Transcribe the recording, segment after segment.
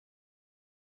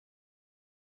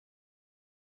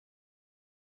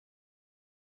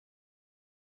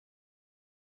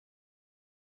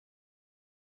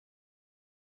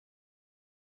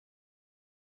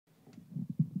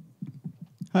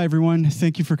Hi, everyone.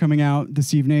 Thank you for coming out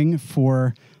this evening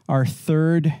for our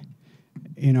third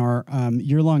in our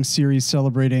year-long series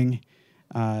celebrating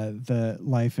the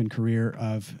life and career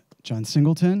of John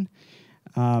Singleton.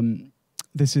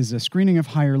 This is a screening of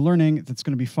Higher Learning that's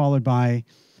going to be followed by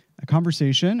a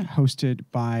conversation hosted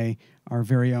by our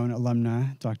very own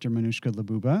alumna, Dr. Manouchka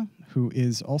Labouba, who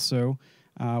is also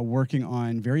working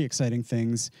on very exciting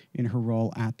things in her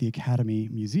role at the Academy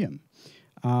Museum.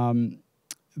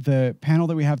 The panel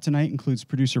that we have tonight includes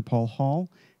producer Paul Hall,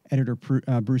 editor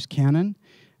Bruce Cannon,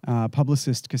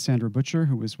 publicist Cassandra Butcher,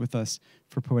 who was with us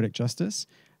for Poetic Justice,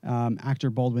 actor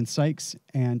Baldwin Sykes,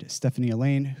 and Stephanie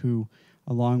Allain, who,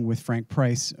 along with Frank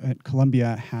Price at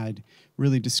Columbia, had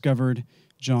really discovered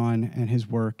John and his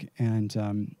work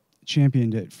and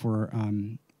championed it for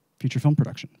feature film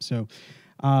production. So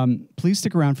please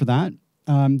stick around for that.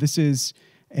 This is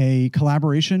a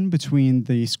collaboration between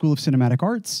the School of Cinematic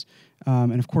Arts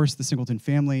and, of course, the Singleton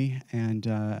family, and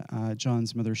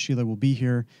John's mother, Sheila, will be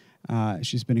here.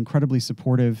 She's been incredibly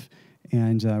supportive,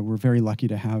 and we're very lucky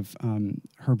to have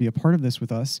her be a part of this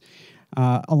with us,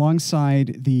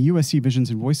 alongside the USC Visions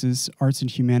and Voices Arts and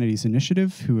Humanities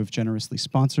Initiative, who have generously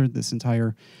sponsored this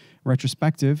entire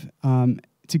retrospective,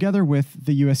 together with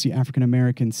the USC African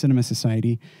American Cinema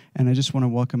Society. And I just want to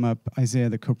welcome up Isaiah,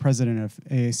 the co-president of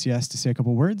AACS, to say a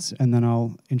couple words, and then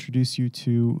I'll introduce you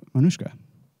to Manouchka.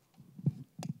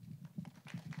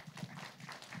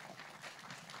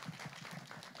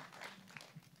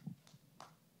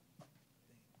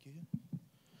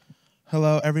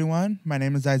 Hello, everyone. My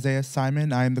name is Isaiah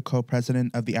Simon. I am the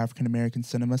co-president of the African American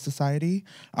Cinema Society.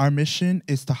 Our mission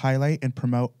is to highlight and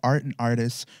promote art and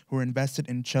artists who are invested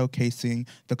in showcasing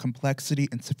the complexity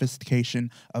and sophistication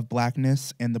of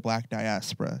Blackness and the Black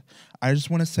diaspora. I just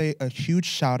want to say a huge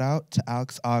shout out to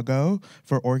Alex Ago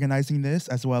for organizing this,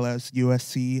 as well as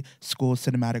USC School of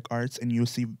Cinematic Arts and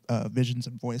USC Visions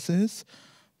and Voices.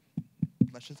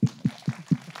 Let's just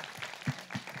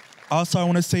Also, I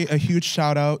want to say a huge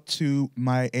shout out to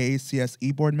my AACS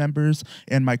e-board members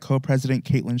and my co-president,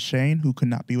 Caitlin Shane, who could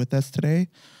not be with us today.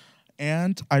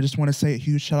 And I just want to say a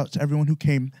huge shout out to everyone who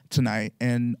came tonight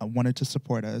and wanted to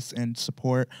support us and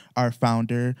support our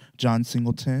founder, John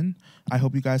Singleton. I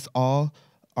hope you guys all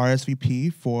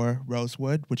RSVP for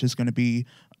Rosewood, which is going to be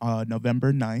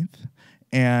November 9th.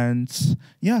 And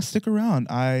yeah, stick around.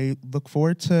 I look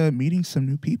forward to meeting some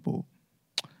new people.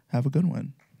 Have a good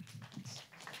one.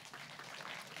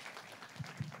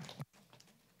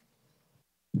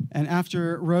 And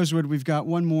after Rosewood, we've got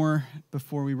one more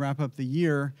before we wrap up the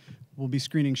year. We'll be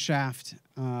screening Shaft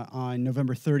on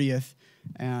November 30th.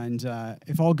 And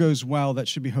if all goes well, that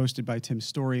should be hosted by Tim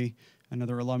Story,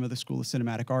 another alum of the School of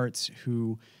Cinematic Arts,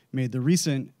 who made the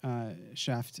recent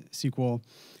Shaft sequel.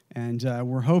 And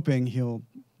we're hoping he'll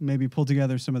maybe pull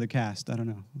together some of the cast. I don't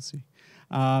know. We'll see.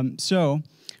 So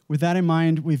with that in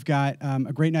mind, we've got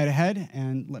a great night ahead,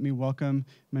 and let me welcome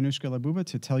Manouchka Labouba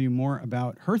to tell you more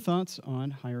about her thoughts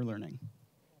on higher learning.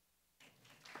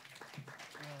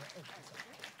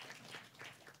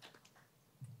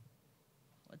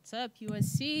 What's up,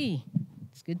 USC?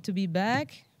 It's good to be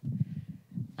back.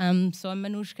 So I'm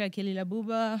Manouchka Kelly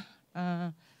Labouba.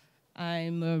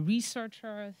 I'm a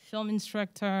researcher, film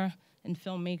instructor, and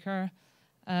filmmaker.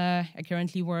 I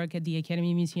currently work at the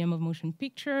Academy Museum of Motion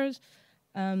Pictures.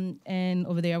 And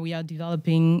over there, we are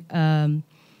developing an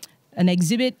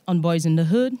exhibit on Boys in the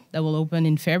Hood that will open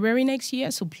in February next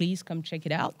year. So please come check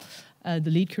it out. The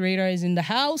lead curator is in the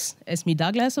house, Esme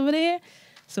Douglas over there.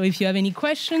 So if you have any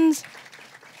questions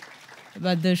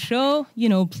about the show,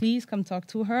 please come talk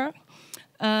to her.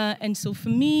 And so for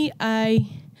me, I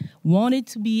wanted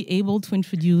to be able to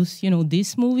introduce,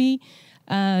 this movie,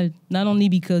 not only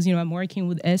because, I'm working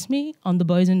with Esme on the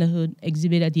Boys in the Hood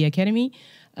exhibit at the Academy,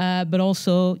 but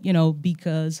also,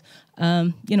 because,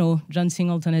 John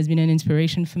Singleton has been an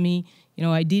inspiration for me.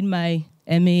 I did my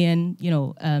MA and,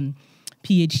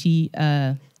 PhD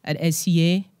at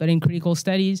SCA, but in critical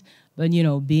studies. But,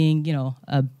 being,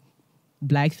 a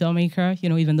Black filmmaker,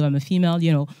 even though I'm a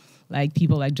female, like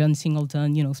people like John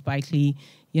Singleton, Spike Lee,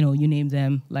 you name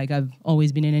them. Like, I've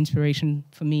always been an inspiration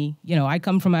for me. I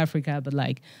come from Africa, but,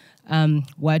 like,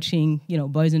 watching,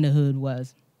 Boys in the Hood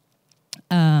was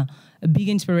a big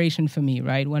inspiration for me,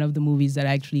 right? One of the movies that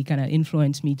actually kind of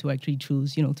influenced me to actually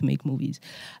choose, to make movies.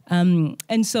 And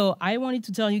so I wanted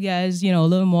to tell you guys, a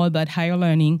little more about Higher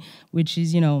Learning, which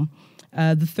is,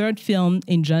 the third film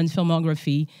in John's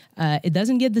filmography. It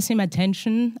doesn't get the same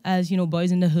attention as,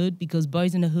 Boys in the Hood, because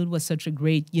Boys in the Hood was such a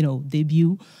great,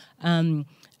 debut.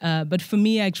 But for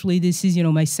me, actually, this is,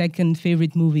 my second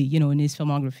favorite movie, in his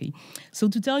filmography. So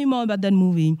to tell you more about that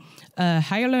movie,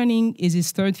 Higher Learning is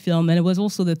his third film, and it was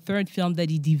also the third film that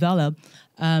he developed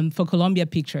for Columbia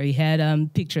Picture. He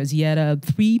had pictures. He had a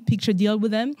 3-picture deal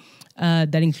with them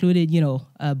that included,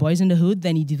 Boys in the Hood.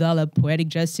 Then he developed Poetic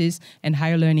Justice, and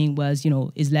Higher Learning was,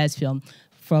 his last film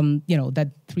from,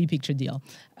 that 3-picture deal.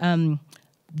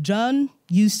 John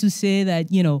used to say that,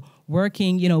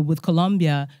 working, with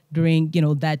Columbia during,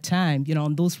 that time,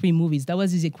 on those 3 movies, that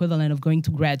was his equivalent of going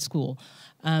to grad school.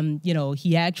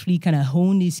 He actually kind of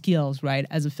honed his skills, right,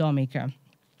 as a filmmaker.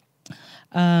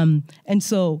 And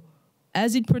so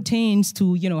as it pertains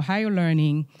to, Higher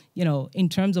Learning, in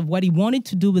terms of what he wanted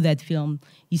to do with that film,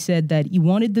 he said that he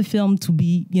wanted the film to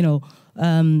be,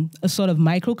 a sort of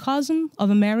microcosm of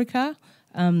America,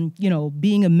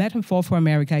 being a metaphor for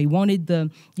America. He wanted the,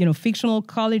 fictional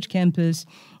college campus,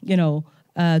 to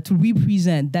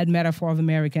represent that metaphor of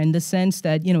America in the sense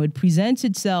that, it presents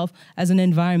itself as an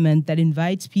environment that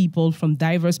invites people from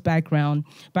diverse backgrounds,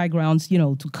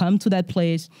 to come to that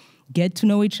place, get to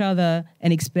know each other,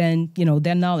 and expand,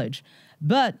 their knowledge.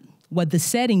 But what the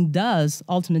setting does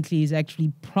ultimately is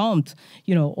actually prompt,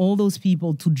 all those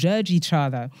people to judge each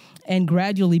other and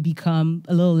gradually become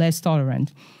a little less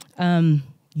tolerant.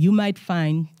 You might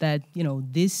find that,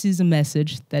 this is a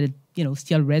message that,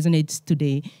 still resonates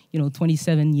today,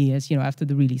 27 years, after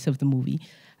the release of the movie.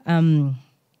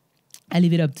 I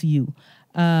leave it up to you.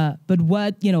 But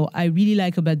what, I really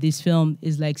like about this film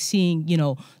is like seeing,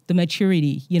 the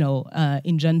maturity,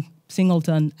 in John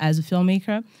Singleton as a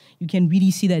filmmaker. You can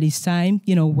really see that his time,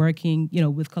 working,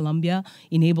 with Columbia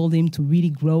enabled him to really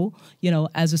grow,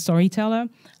 as a storyteller.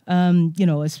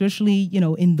 Especially,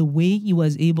 in the way he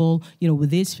was able, with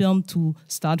this film to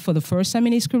start for the first time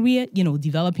in his career,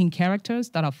 developing characters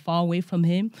that are far away from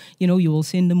him. You will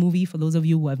see in the movie, for those of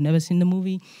you who have never seen the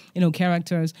movie,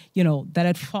 characters,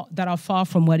 that are far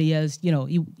from what he has,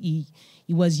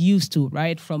 he was used to,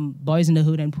 right? From Boys in the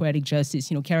Hood and Poetic Justice,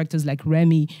 characters like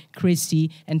Remy,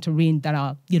 Christy, and Tareen that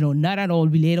are, not at all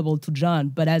relatable to John,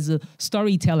 but as a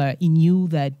storyteller, he knew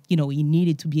that, he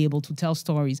needed to be able to tell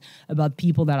stories about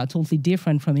people that are totally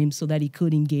different from him so that he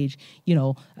could engage,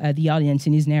 the audience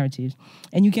in his narratives.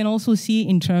 And you can also see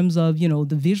in terms of,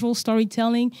 the visual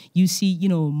storytelling, you see,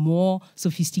 more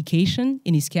sophistication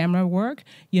in his camera work,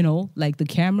 like the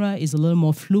camera is a little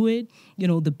more fluid,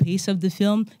 the pace of the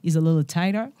film is a little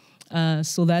tighter.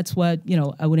 So that's what,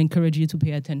 I would encourage you to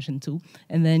pay attention to.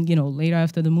 And then, later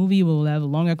after the movie, we'll have a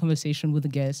longer conversation with the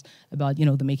guests about,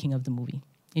 the making of the movie.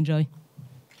 Enjoy.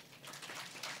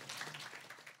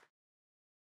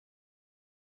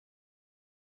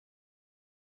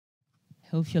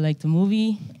 Hope you like the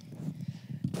movie.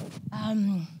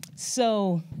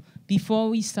 So before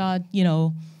we start,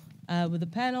 with the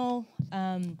panel,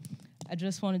 I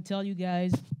just want to tell you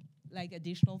guys, like,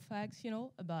 additional facts,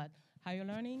 about Higher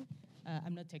Learning.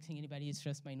 I'm not texting anybody, it's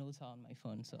just my notes are on my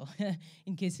phone, so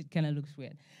in case it kind of looks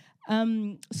weird.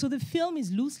 So the film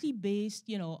is loosely based,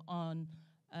 on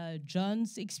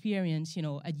John's experience,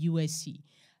 at USC.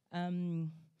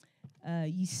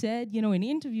 He said, in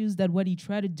interviews that what he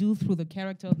tried to do through the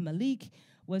character of Malik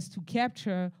was to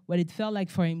capture what it felt like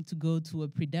for him to go to a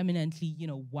predominantly,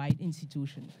 white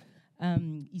institution.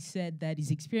 He said that his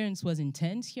experience was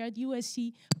intense here at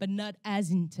USC, but not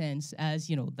as intense as,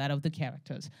 that of the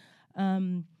characters.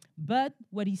 But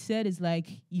what he said is like,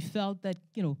 he felt that,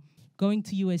 going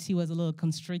to USC was a little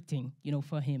constricting,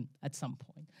 for him at some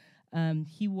point.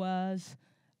 He was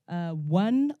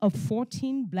one of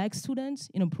 14 black students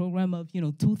in a program of,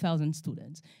 2,000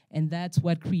 students. And that's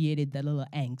what created that little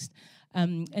angst.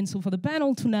 And so for the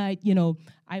panel tonight,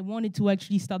 I wanted to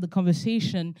actually start the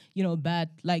conversation, about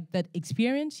like that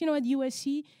experience, at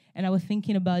USC. And I was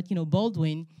thinking about,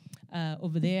 Baldwin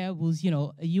over there was,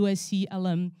 a USC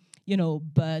alum,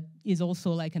 but is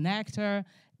also like an actor.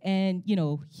 And,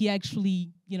 he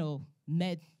actually,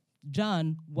 met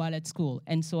John while at school.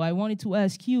 And so I wanted to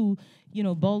ask you,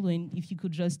 Baldwin, if you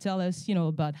could just tell us,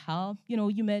 about how,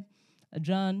 you met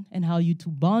John and how you two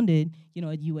bonded,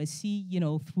 at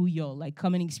USC, through your like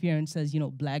common experience as,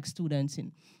 black students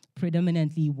in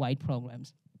predominantly white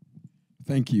programs.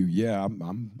 Thank you. Yeah,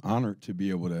 I'm honored to be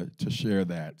able to share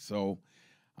that. So,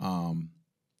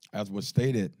 as was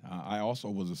stated, I also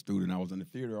was a student. I was in the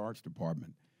theater arts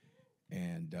department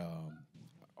and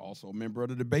also a member of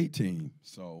the debate team.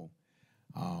 So,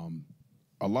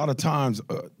 a lot of times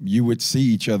you would see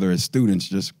each other as students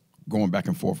just going back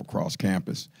and forth across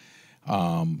campus.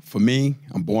 For me,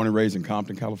 I'm born and raised in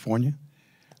Compton, California.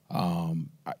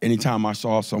 Anytime I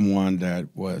saw someone that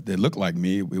looked like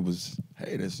me, it was,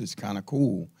 hey, this is kind of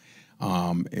cool.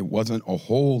 It wasn't a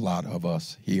whole lot of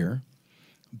us here,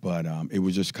 but it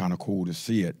was just kind of cool to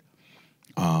see it.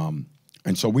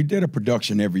 And so we did a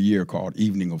production every year called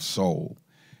Evening of Soul,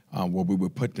 where we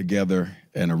would put together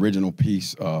an original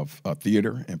piece of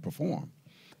theater and perform.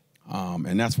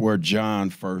 And that's where John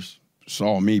first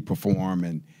saw me perform.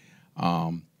 And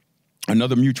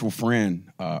another mutual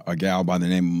friend, a gal by the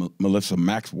name of Melissa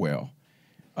Maxwell,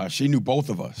 she knew both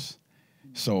of us.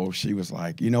 So she was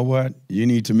like, you know what, you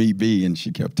need to meet B. And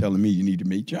she kept telling me, you need to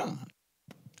meet John.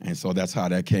 And so that's how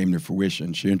that came to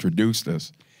fruition. She introduced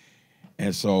us.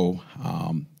 And so,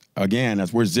 again,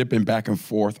 as we're zipping back and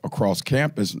forth across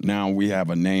campus, now we have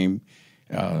a name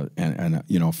and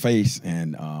you know, face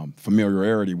and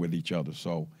familiarity with each other.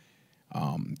 So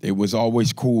it was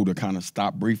always cool to kind of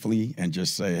stop briefly and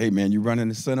just say, hey, man, you running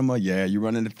the cinema? Yeah. You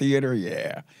running the theater?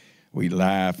 Yeah. We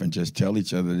laugh and just tell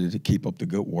each other to keep up the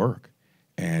good work.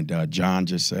 And John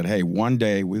just said, hey, one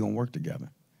day we're going to work together.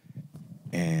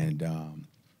 And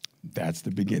that's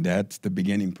the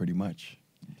beginning pretty much.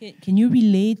 Can you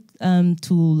relate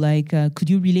to like, could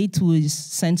you relate to his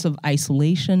sense of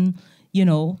isolation, you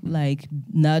know, like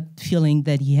not feeling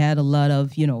that he had a lot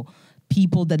of, you know,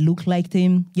 people that look like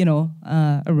him, you know,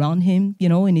 around him, you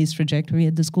know, in his trajectory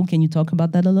at the school? Can you talk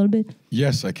about that a little bit?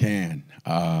 Yes, I can.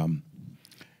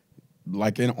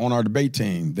 Like on our debate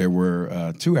team, there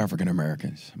were 2 African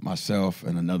Americans, myself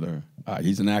and another,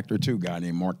 he's an actor too, guy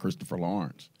named Mark Christopher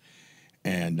Lawrence.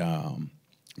 And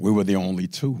we were the only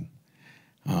 2.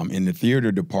 In the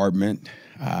theater department,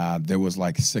 there was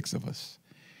like 6 of us.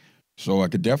 So I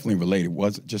could definitely relate.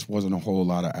 It just wasn't a whole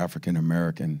lot of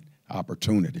African-American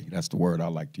opportunity. That's the word I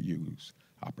like to use,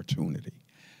 opportunity.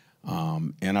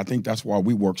 And I think that's why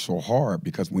we worked so hard,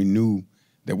 because we knew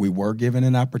that we were given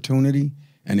an opportunity,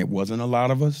 and it wasn't a lot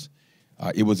of us.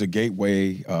 It was a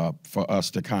gateway for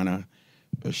us to kind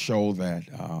of show that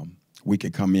we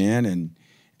could come in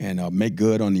and make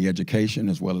good on the education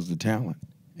as well as the talent.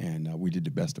 And we did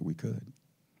the best that we could.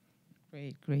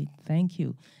 Great. Thank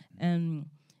you. And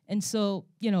so,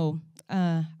 you know,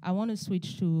 I want to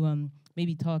switch to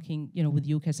maybe talking, you know, with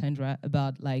you, Cassandra,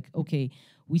 about like, okay,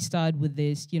 we start with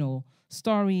this, you know,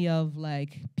 story of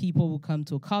like people who come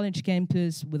to a college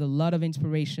campus with a lot of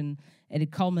inspiration, and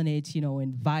it culminates, you know,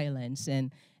 in violence.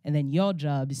 And then your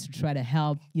job is to try to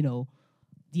help, you know,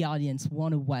 the audience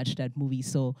want to watch that movie.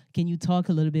 So can you talk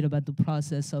a little bit about the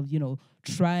process of, you know,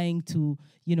 trying to,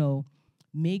 you know,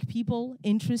 make people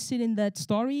interested in that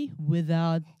story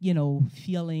without, you know,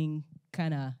 feeling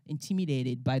kind of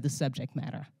intimidated by the subject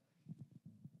matter?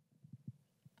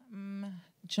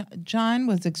 John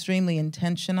was extremely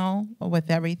intentional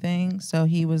with everything. So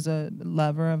he was a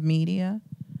lover of media.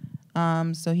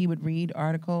 So he would read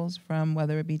articles from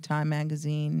whether it be Time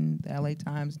Magazine, the LA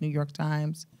Times, New York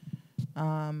Times,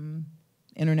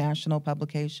 international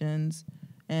publications.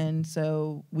 And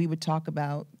so we would talk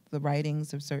about the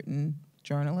writings of certain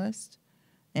journalists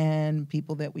and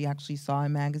people that we actually saw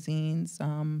in magazines.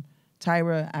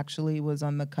 Tyra actually was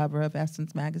on the cover of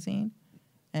Essence magazine,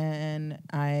 and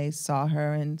I saw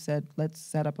her and said, let's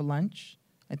set up a lunch.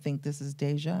 I think this is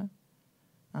Deja.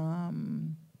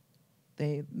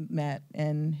 They met,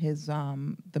 and his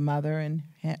the mother and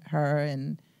her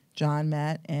and John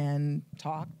met and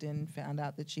talked and found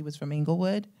out that she was from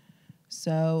Inglewood.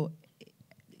 So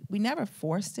we never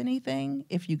forced anything.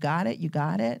 If you got it, you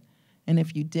got it. And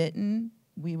if you didn't,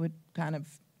 we would kind of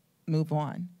move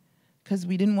on. Because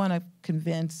we didn't want to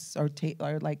convince or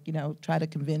like, you know, try to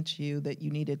convince you that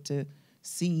you needed to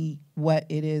see what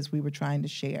it is we were trying to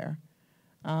share.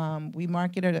 We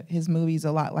marketed his movies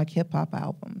a lot like hip-hop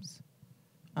albums.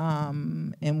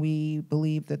 And we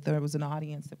believed that there was an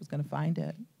audience that was going to find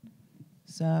it.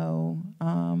 So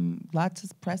lots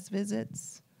of press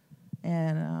visits.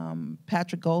 And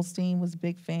Patrick Goldstein was a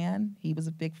big fan. He was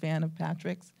a big fan of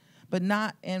Patrick's. But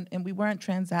not, and we weren't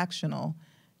transactional.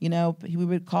 You know, we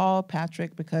would call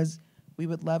Patrick because we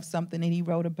would love something that he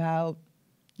wrote about,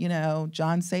 you know,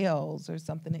 John Sayles, or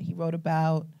something that he wrote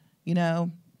about, you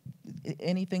know,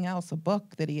 anything else, a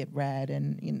book that he had read,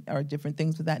 and you know, or different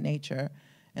things of that nature.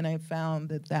 And I found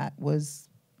that that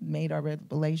made our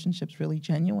relationships really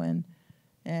genuine.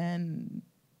 And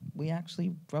we actually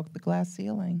broke the glass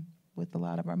ceiling with a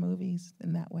lot of our movies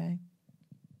in that way.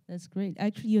 That's great.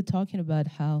 Actually, you're talking about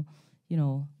how, you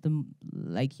know,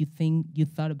 you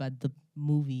thought about the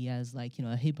movie as like, you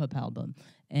know, a hip hop album.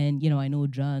 And, you know, I know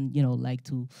John, you know, like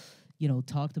to, you know,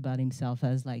 talked about himself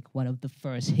as like one of the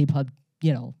first hip hop,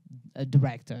 you know,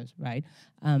 directors, right?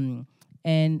 And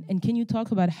can you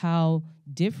talk about how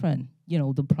different, you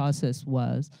know, the process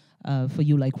was for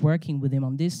you, like working with him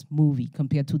on this movie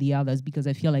compared to the others? Because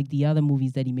I feel like the other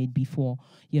movies that he made before,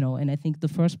 and I think the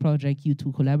first project you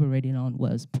two collaborated on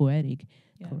was Poetic,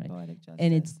 correct? Poetic Justice.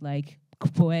 And it's like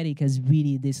Poetic has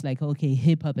really this like, okay,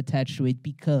 hip hop attached to it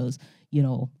because,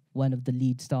 one of the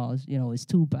lead stars, is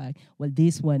Tupac. Well,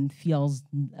 this one feels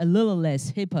a little less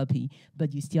hip hoppy,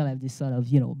 but you still have this sort of,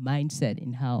 mindset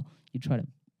in how you try to,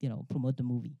 promote the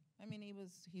movie. I mean, he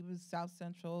was South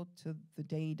Central to the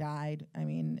day he died. I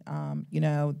mean,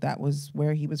 that was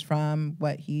where he was from,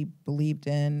 what he believed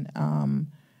in.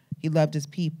 He loved his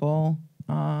people.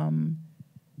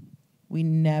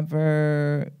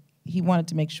 He wanted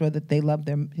to make sure that they loved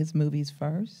his movies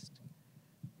first.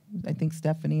 I think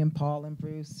Stephanie and Paul and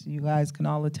Bruce, you guys can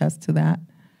all attest to that.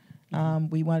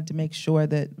 We wanted to make sure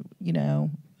that,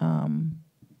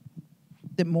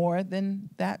 that more than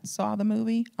that saw the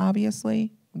movie,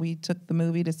 obviously. We took the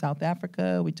movie to South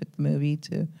Africa. We took the movie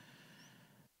to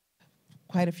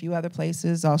quite a few other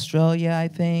places, Australia, I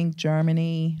think,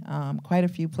 Germany, quite a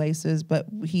few places. But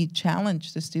he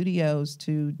challenged the studios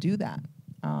to do that.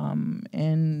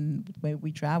 And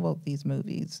we traveled these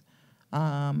movies.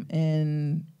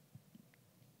 And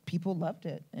people loved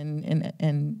it.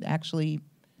 And actually,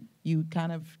 you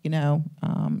kind of,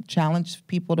 challenge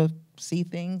people to see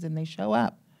things and they show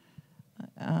up.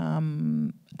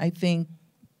 I think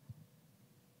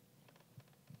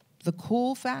the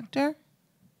cool factor,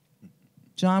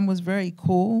 John was very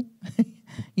cool,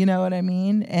 you know what I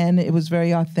mean? And it was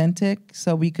very authentic,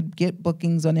 so we could get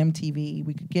bookings on MTV.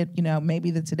 We could get, maybe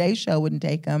the Today Show wouldn't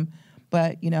take him,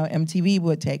 but, MTV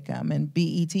would take him, and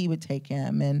BET would take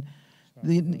him, and,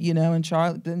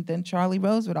 and then Charlie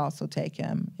Rose would also take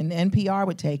him, and NPR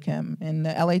would take him, and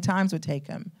the LA Times would take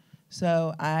him.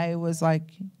 So I was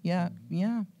like, yeah.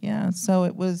 So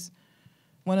it was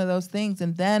one of those things.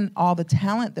 And then all the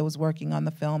talent that was working on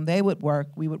the film, they would work.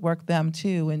 We would work them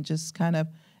too, and just kind of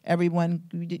everyone.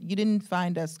 You didn't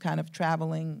find us kind of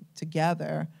traveling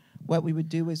together. What we would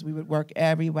do is we would work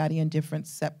everybody in different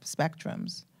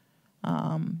spectrums.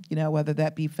 Whether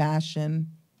that be fashion,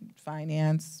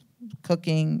 finance,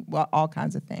 cooking, well, all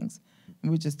kinds of things. We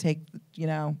would just take,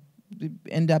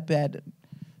 end up at,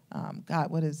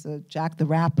 what is Jack the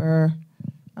Rapper,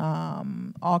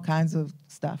 all kinds of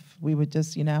stuff. We would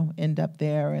just, end up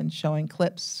there and showing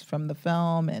clips from the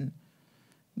film and,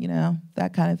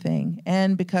 that kind of thing.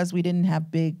 And because we didn't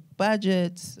have big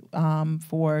budgets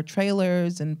for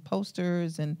trailers and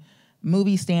posters and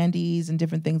movie standees and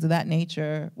different things of that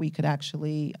nature, we could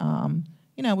actually,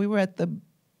 we were at the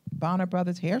Bonner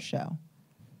Brothers hair show,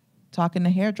 talking to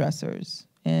hairdressers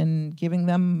and giving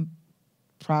them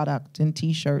product and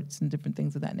T-shirts and different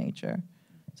things of that nature.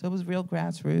 So it was real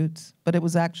grassroots, but it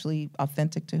was actually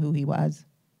authentic to who he was.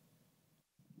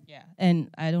 Yeah, and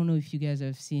I don't know if you guys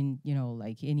have seen,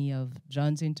 like any of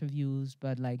John's interviews,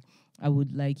 but like I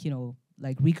would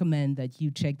recommend that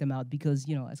you check them out because,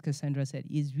 as Cassandra said,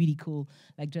 he's really cool.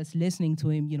 Like just listening to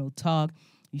him, talk,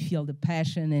 you feel the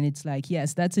passion, and it's like,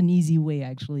 yes, that's an easy way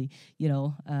actually,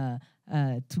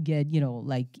 to get,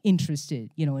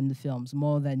 interested, in the films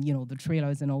more than, the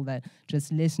trailers and all that.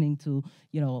 Just listening to,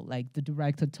 like the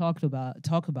director talk about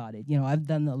it. I've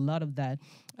done a lot of that,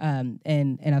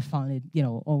 and I found it,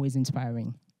 always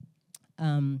inspiring.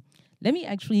 Let me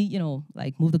actually,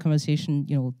 move the conversation,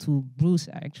 to Bruce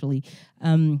actually.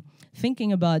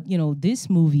 Thinking about, this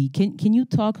movie, can you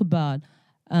talk about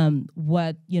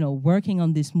what, working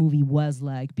on this movie was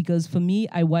like? Because for me,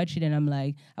 I watched it and I'm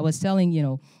like, I was telling,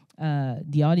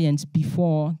 the audience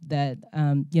before that,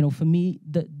 for me,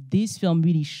 this film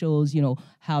really shows,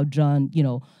 how John,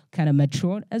 kind of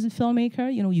matured as a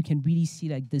filmmaker. You can really see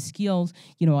like the skills,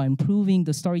 are improving,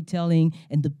 the storytelling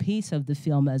and the pace of the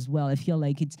film as well. I feel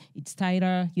like it's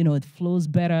tighter, it flows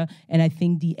better, and I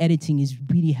think the editing is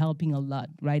really helping a lot,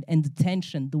 right? And the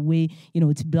tension, the way,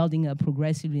 it's building up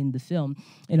progressively in the film.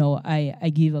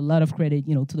 I give a lot of credit,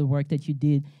 to the work that you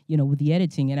did, with the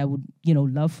editing, and I would,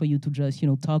 love for you to just,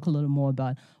 talk a little more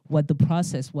about what the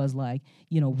process was like,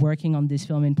 working on this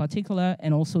film in particular,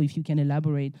 and also if you can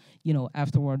elaborate,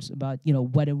 afterwards about,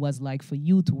 what it was like for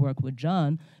you to work with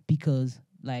John, because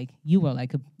like you were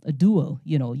like a duo,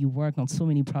 you worked on so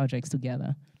many projects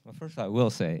together. Well, first I will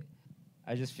say,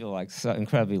 I just feel like so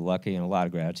incredibly lucky and a lot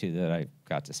of gratitude that I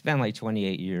got to spend like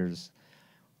 28 years,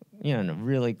 in a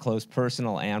really close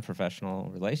personal and professional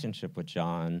relationship with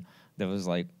John that was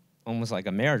like almost like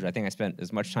a marriage. I think I spent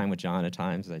as much time with John at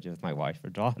times as I did with my wife or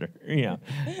daughter.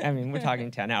 I mean, we're talking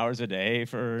 10 hours a day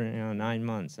for 9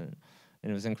 months, and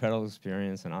it was an incredible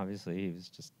experience. And obviously, he was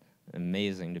just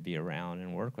amazing to be around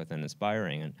and work with and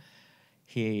inspiring. And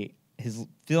his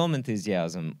film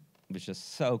enthusiasm was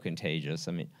just so contagious.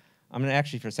 I mean, I'm going to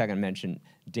actually for a second mention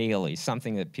daily,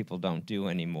 something that people don't do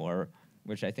anymore,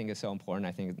 which I think is so important.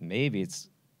 I think maybe it's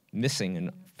missing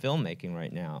in filmmaking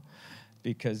right now,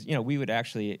 because we would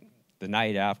actually, the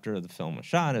night after the film was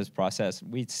shot, as processed,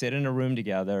 we'd sit in a room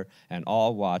together and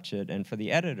all watch it. And for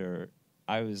the editor,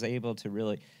 I was able to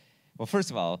really, well,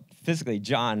 first of all, physically,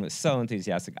 John was so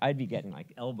enthusiastic. I'd be getting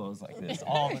like elbows like this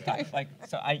all the time.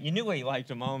 You knew what he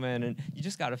liked a moment, and you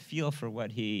just got a feel for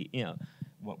what he,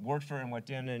 what worked for him, what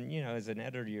didn't. And as an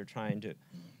editor, you're trying to,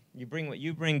 you bring what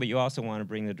you bring, but you also want to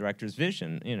bring the director's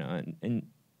vision, and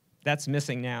that's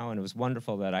missing now, and it was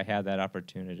wonderful that I had that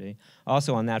opportunity.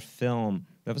 Also on that film,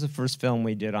 that was the first film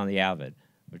we did on the Avid,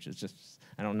 which is just,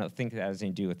 I don't think that has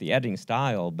anything to do with the editing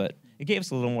style, but it gave us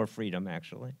a little more freedom,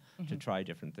 actually, to try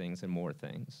different things and more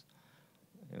things.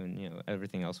 And,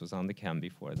 everything else was on the chem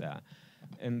before that.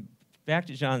 And back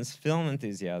to John's film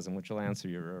enthusiasm, which will answer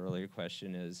your earlier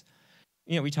question, is,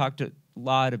 we talked a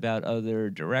lot about other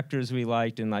directors we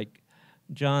liked, and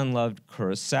John loved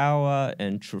Kurosawa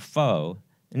and Truffaut.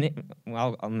 And I'm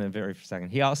going to vary for a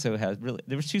second. He also has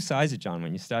there was two sides of John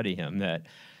when you study him, that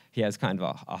he has kind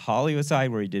of a Hollywood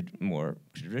side where he did more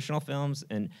traditional films,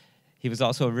 and he was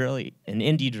also really an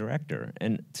indie director.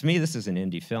 And to me, this is an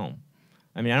indie film.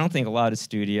 I mean, I don't think a lot of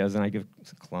studios, and I give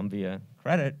Columbia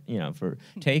credit, for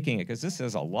taking it, because this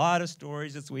has a lot of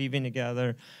stories it's weaving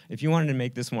together. If you wanted to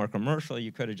make this more commercial,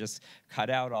 you could have just cut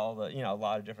out all the, a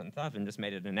lot of different stuff and just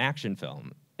made it an action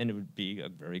film, and it would be a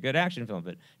very good action film.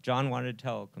 But John wanted to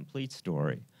tell a complete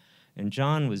story, and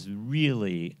John was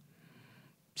really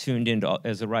tuned into,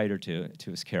 as a writer, to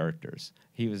his characters.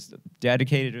 He was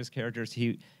dedicated to his characters.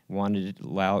 He wanted to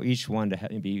allow each one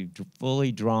to be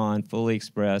fully drawn, fully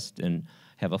expressed, and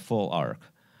have a full arc.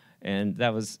 And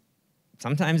that was,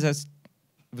 sometimes it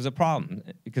was a problem,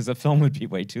 because the film would be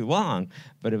way too long,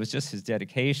 but it was just his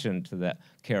dedication to the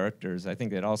characters, I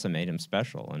think, that also made him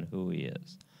special and who he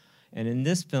is. And in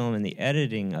this film, in the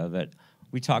editing of it,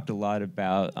 we talked a lot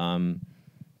about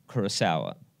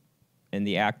Kurosawa and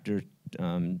the actor,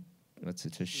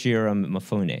 Toshiro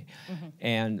Mifune.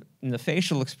 And in the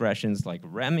facial expressions, like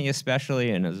Remy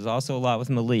especially, and there's also a lot with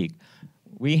Malik,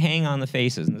 we hang on the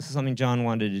faces, and this is something John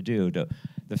wanted to do.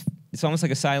 It's almost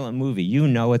like a silent movie. You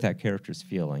know what that character's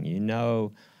feeling. You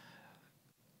know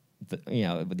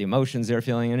the emotions they're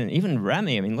feeling. And even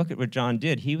Remy, I mean, look at what John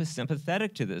did. He was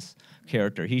sympathetic to this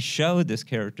character. He showed this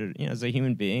character, as a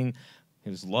human being. He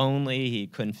was lonely. He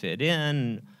couldn't fit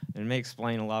in. And it may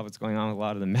explain a lot of what's going on with a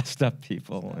lot of the messed up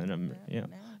people and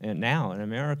now in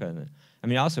America. I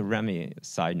mean, also Remy,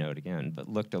 side note again, but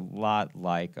looked a lot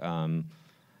like,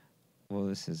 what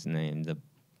was his name? The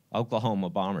Oklahoma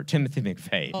bomber, Timothy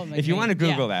McVeigh. Oh, if you want to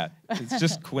Google that, it's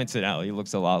just coincidental. He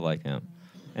looks a lot like him.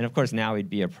 And of course, now he'd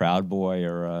be a Proud Boy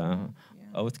or a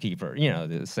Oath Keeper,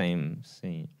 the same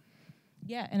scene.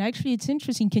 Yeah, and actually it's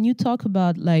interesting. Can you talk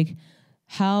about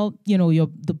how,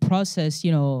 the process,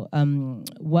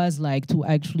 was like to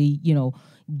actually,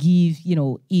 give,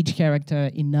 each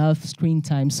character enough screen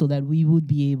time so that we would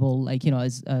be able,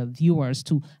 as viewers,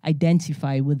 to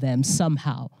identify with them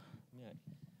somehow?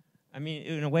 I mean,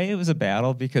 in a way, it was a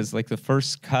battle, because the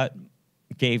first cut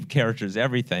gave characters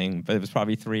everything, but it was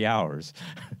probably 3 hours.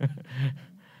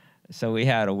 So we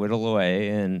had to whittle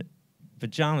away, but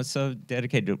John was so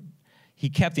dedicated to, he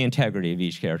kept the integrity of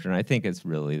each character, and I think it's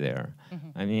really there.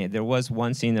 I mean, there was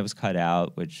one scene that was cut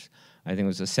out, which I think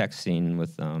was a sex scene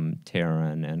with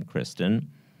Taryn and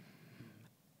Kristen.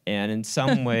 And in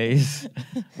some ways,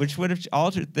 which would have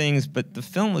altered things, but the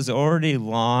film was already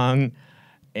long,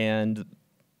 and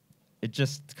it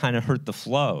just kind of hurt the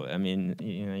flow. I mean,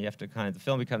 you have to the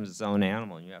film becomes its own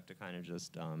animal, and you have to kind of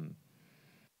just,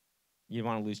 you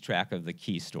want to lose track of the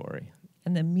key story.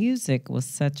 And the music was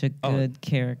such a good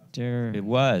character. It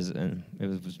was, and it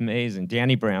was amazing.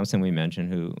 Danny Bramson, we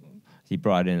mentioned, who he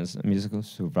brought in as a musical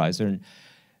supervisor. And,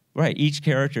 right, each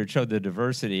character showed the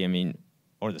diversity,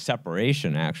 or the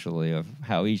separation, actually, of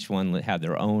how each one had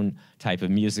their own type of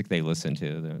music they listened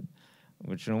to,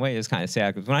 which in a way is kind of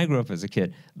sad, because when I grew up as a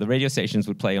kid, the radio stations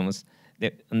would play almost,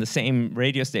 on the same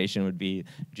radio station would be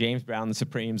James Brown, the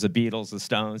Supremes, the Beatles, the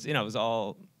Stones. It was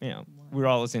all, we were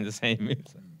all listening to the same music.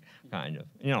 Kind of,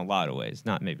 a lot of ways.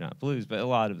 Maybe not blues, but a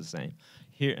lot of the same.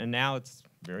 Here and now, it's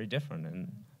very different, and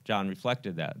John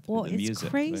reflected that through the music. It's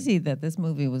crazy that this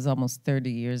movie was almost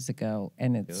 30 years ago,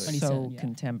 and it's so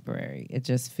contemporary. It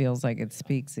just feels like it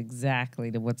speaks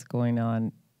exactly to what's going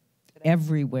on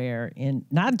everywhere in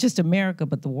not just America,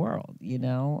 but the world,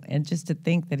 And just to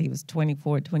think that he was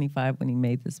 24, 25 when he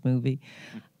made this movie,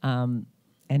 and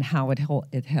how it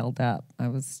held up. I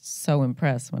was so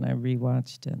impressed when I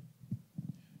rewatched it.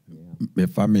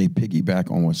 If I may piggyback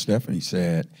on what Stephanie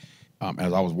said,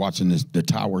 as I was watching the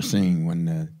tower scene when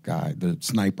the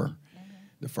sniper,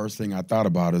 the first thing I thought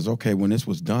about is, okay, when this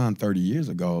was done 30 years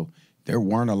ago, there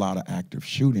weren't a lot of active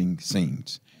shooting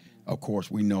scenes. Of course,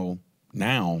 we know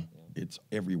now it's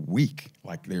every week.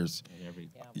 Like there's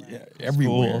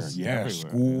everywhere.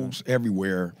 Schools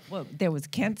everywhere. Well, there was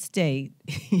Kent State.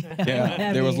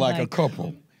 There was like a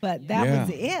couple. But that was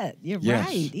it. You're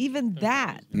right. Even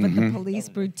that. But the police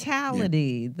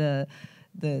brutality, the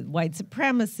white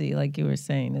supremacy, like you were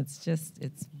saying,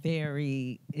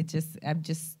 I'm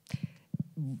just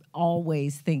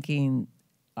always thinking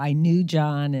I knew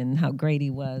John and how great he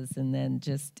was, and then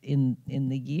just in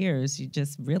the years, you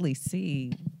just really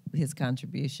see his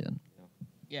contribution.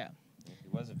 Yeah. He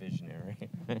was a visionary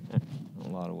in a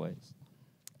lot of ways.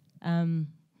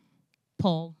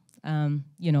 Paul,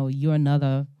 you're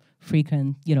another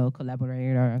frequent,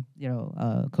 collaborator,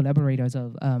 collaborators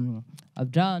of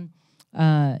John.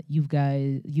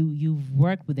 You've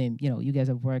worked with him. You guys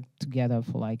have worked together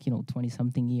for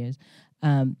 20-something years.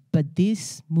 But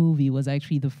this movie was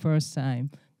actually the first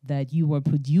time that you were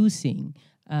producing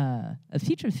a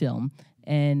feature film.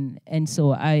 And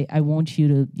so I want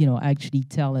you to, actually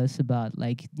tell us about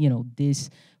this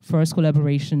first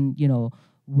collaboration,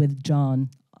 with John,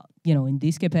 in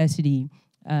this capacity,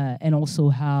 and also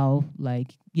how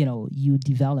you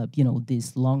develop,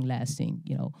 this long lasting,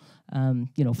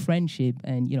 friendship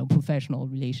and, professional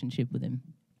relationship with him.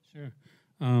 Sure.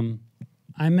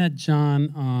 I met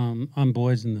John on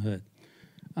Boys in the Hood.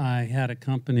 I had a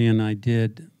company and I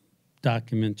did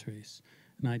documentaries.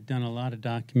 And I'd done a lot of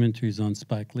documentaries on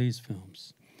Spike Lee's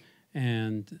films.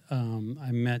 And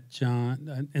I met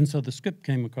John. And so the script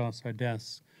came across our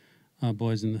desk,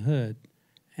 Boys in the Hood.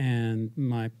 And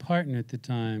my partner at the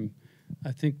time,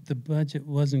 I think the budget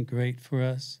wasn't great for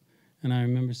us. And I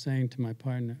remember saying to my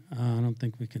partner, I don't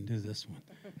think we can do this one.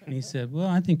 And he said, well,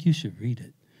 I think you should read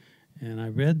it. And I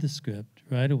read the script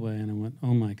right away, and I went,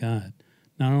 oh, my God.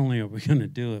 Not only are we going to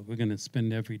do it, we're going to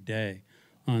spend every day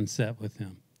on set with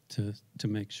him to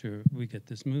make sure we get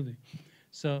this movie.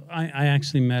 So I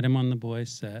actually met him on the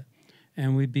Boys set,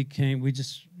 and we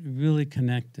just really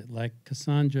connected. Like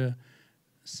Cassandra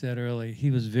said earlier,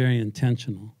 he was very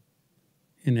intentional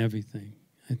in everything.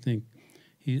 I think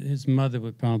his mother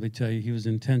would probably tell you he was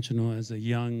intentional as a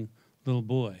young little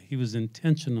boy. He was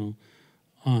intentional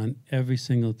on every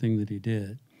single thing that he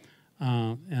did.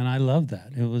 And I love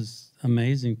that. It was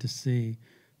amazing to see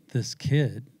this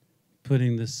kid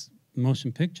putting this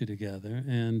motion picture together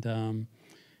and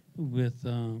with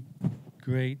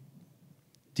great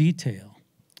detail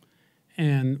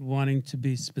and wanting to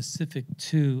be specific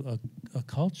to a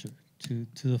culture, to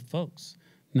the folks,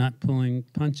 not pulling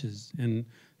punches in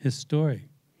his story.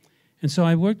 And so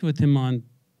I worked with him on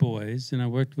Boys, and I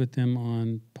worked with him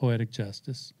on Poetic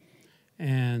Justice.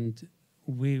 And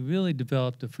we really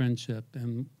developed a friendship.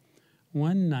 And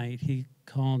one night he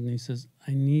called and he says,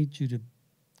 I need you to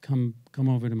come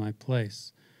over to my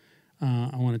place.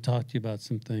 I want to talk to you about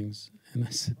some things. And I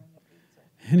said,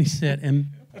 and he said, and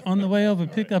on the way over,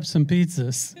 pick up some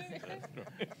pizzas.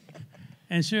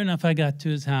 And sure enough, I got to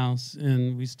his house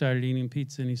and we started eating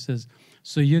pizza. And he says,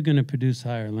 so you're going to produce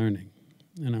Higher Learning?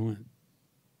 And I went,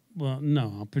 well,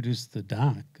 no, I'll produce the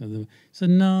doc. He said,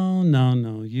 no,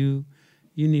 you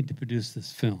need to produce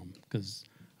this film because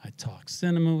I talk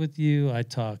cinema with you, I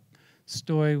talk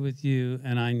story with you,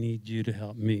 and I need you to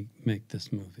help me make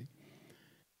this movie.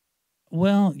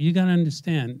 Well, you got to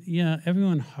understand, yeah,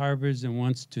 everyone harbors and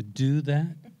wants to do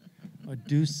that or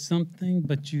do something,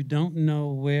 but you don't know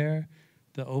where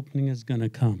the opening is going to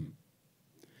come.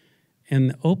 And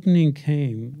the opening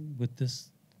came with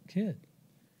this kid.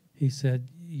 He said,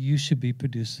 you should be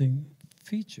producing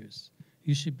features.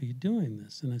 You should be doing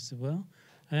this. And I said, well,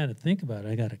 I had to think about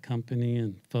it. I got a company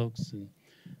and folks, and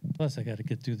plus I got to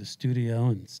get through the studio,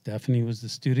 and Stephanie was the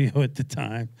studio at the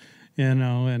time, and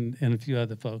a few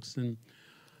other folks. And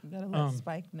you got to let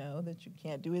Spike know that you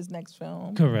can't do his next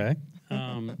film. Correct.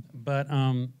 But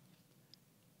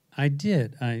I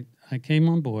did. I came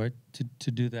on board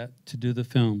to do that, to do the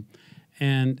film.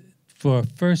 And for a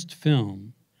first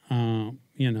film,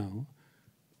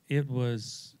 it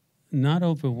was not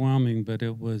overwhelming, but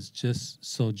it was just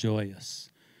so joyous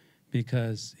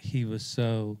because he was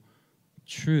so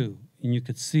true. And you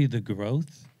could see the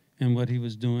growth in what he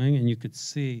was doing, and you could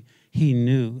see he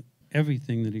knew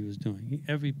everything that he was doing.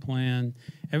 Every plan,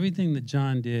 everything that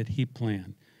John did, he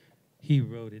planned. He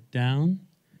wrote it down.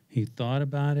 He thought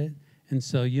about it. And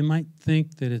so you might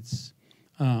think that it's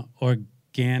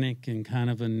organic and kind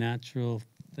of a natural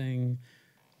thing.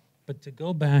 But to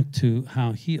go back to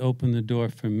how he opened the door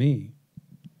for me,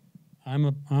 I'm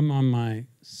on my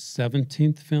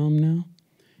 17th film now,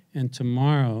 and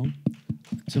tomorrow,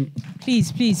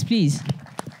 Please.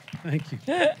 thank you.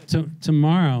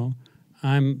 Tomorrow,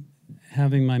 I'm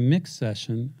having my mix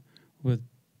session with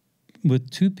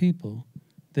 2 people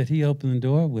that he opened the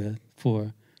door with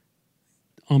for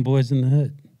on Boys in the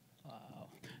Hood. Wow.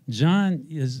 John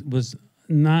was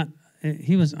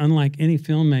unlike any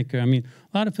filmmaker. I mean,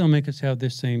 a lot of filmmakers have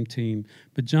their same team,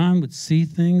 but John would see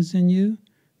things in you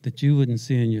that you wouldn't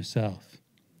see in yourself.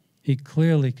 He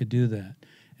clearly could do that.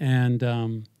 And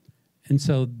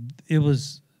so it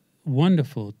was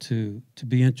wonderful to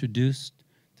be introduced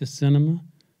to cinema,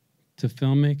 to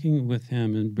filmmaking with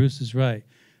him. And Bruce is right.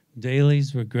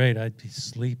 Dailies were great. I'd be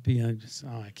sleepy. I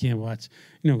can't watch.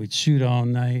 We'd shoot all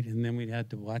night, and then we'd have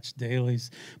to watch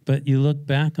dailies. But you look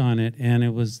back on it, and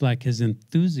it was like his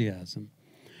enthusiasm.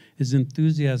 His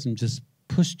enthusiasm just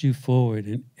pushed you forward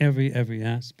in every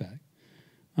aspect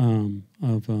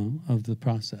of the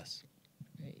process.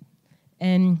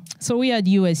 And so we are at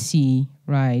USC,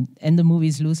 right? And the movie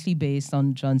is loosely based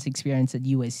on John's experience at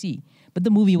USC. But the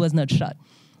movie was not shot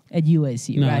at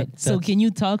USC, no, right? So can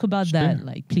you talk about that,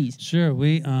 please? Sure.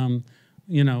 We, when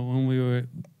we were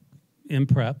in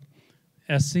prep,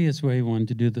 SC is where he wanted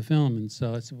to do the film. And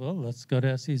so I said, well, let's go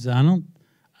to SC. He said,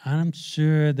 I'm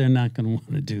sure they're not going to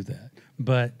want to do that.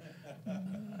 But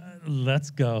let's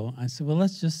go. I said, well,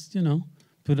 let's just,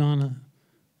 put on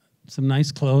some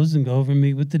nice clothes and go over and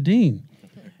meet with the dean.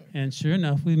 And sure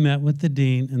enough, we met with the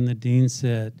dean, and the dean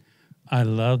said, I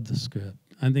love the script.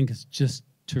 I think it's just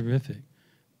terrific.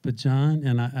 But John,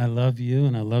 and I love you,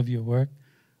 and I love your work.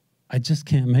 I just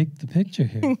can't make the picture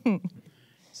here.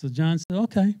 So John said,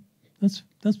 okay, that's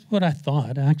what I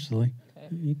thought, actually.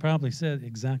 Okay. He probably said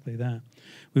exactly that.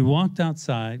 We walked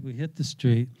outside, we hit the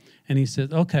street, and he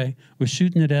said, okay, we're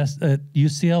shooting at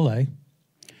UCLA,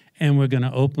 and we're going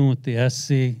to open with the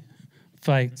SC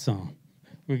fight song.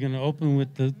 We're going to open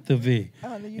with the V.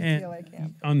 On the UCLA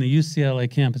campus. On the UCLA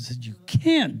campus. I said, you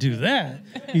can't do that.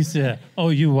 He said, oh,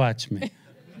 you watch me.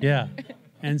 Yeah.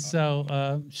 And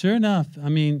so, sure enough, I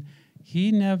mean,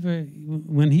 he never,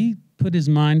 when he put his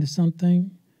mind to something,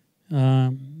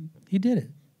 he did it,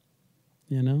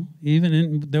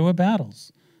 Even there were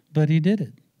battles, but he did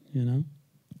it,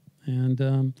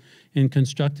 And in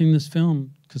constructing this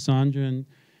film, Cassandra and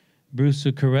Bruce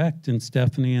are correct, and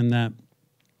Stephanie, in that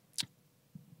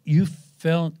you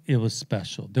felt it was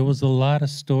special. There was a lot of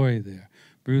story there.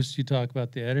 Bruce, you talk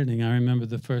about the editing. I remember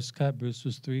the first cut. Bruce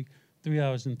was 3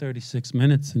 hours and 36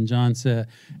 minutes, and John said,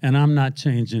 and I'm not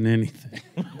changing anything.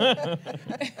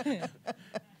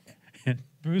 And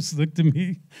Bruce looked at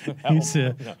me. He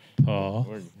said, Paul,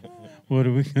 what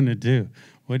are we going to do?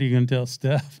 What are you going to tell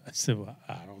Steph? I said, well,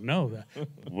 I don't know.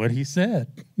 What he said,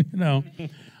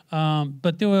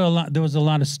 But there was a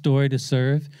lot of story to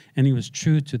serve, and he was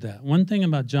true to that. One thing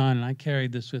about John, and I carry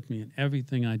this with me in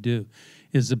everything I do,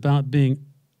 is about being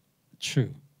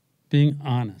true, being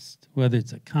honest, whether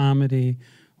it's a comedy,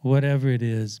 whatever it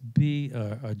is, be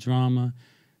a drama,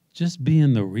 just be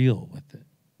in the real with it,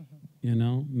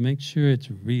 Make sure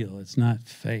it's real. It's not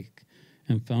fake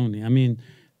and phony. I mean,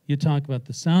 you talk about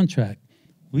the soundtrack.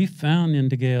 We found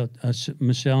Michelle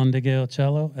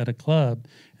Indigale at a club,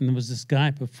 and there was this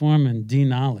guy performing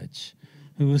D-Knowledge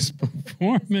who was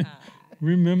performing,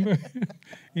 remember?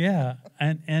 Yeah,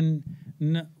 and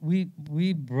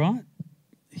we brought,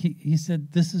 he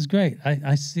said, this is great.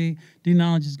 I see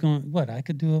D-Knowledge is going, what, I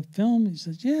could do a film? He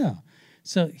says, yeah.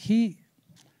 So he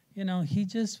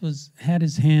just had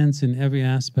his hands in every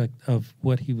aspect of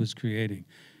what he was creating,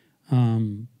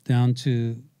 down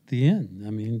to the end. I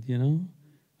mean,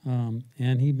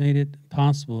 and he made it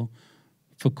possible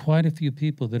for quite a few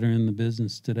people that are in the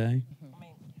business today.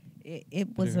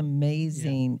 It was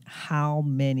amazing how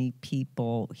many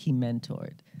people he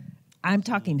mentored. I'm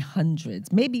talking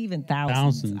hundreds, maybe even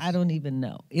thousands. I don't even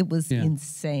know. It was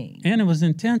insane. And it was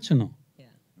intentional. Yeah.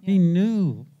 He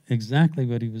knew exactly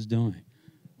what he was doing.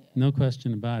 Yeah. No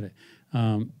question about it.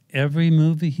 Every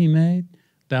movie he made,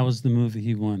 that was the movie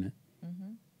he wanted.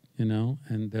 Mm-hmm.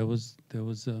 And there was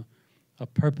a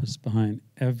purpose behind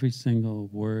every single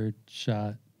word,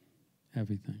 shot,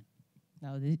 everything.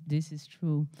 Now, this is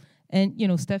true. And,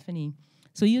 Stephanie,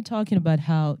 so you're talking about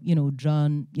how,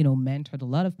 John, mentored a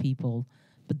lot of people,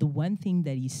 but the one thing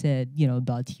that he said,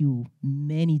 about you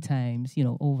many times,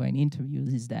 over in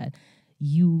interviews is that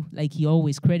you, he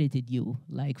always credited you,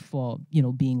 for,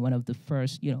 being one of the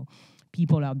first,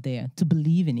 people out there to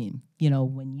believe in him.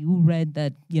 When you read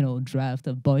that, draft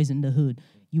of Boys in the Hood,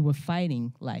 you were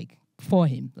fighting, for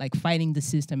him, fighting the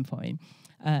system for him.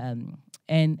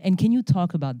 And can you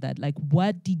talk about that?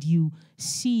 What did you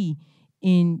see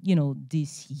in,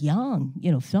 this young,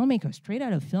 filmmaker straight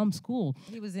out of film school.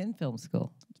 He was in film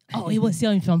school. Oh, he was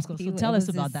still in film school. So tell us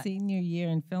about that. Senior year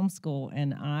in film school,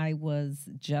 and I was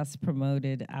just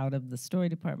promoted out of the story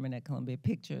department at Columbia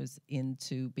Pictures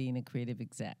into being a creative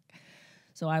exec.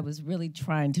 So I was really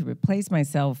trying to replace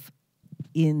myself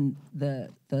in the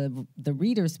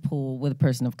readers pool with a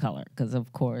person of color, because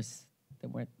of course there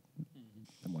weren't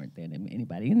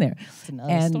anybody in there. It's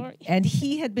another story. And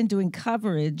he had been doing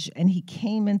coverage, and he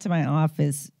came into my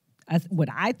office what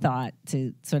I thought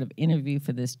to sort of interview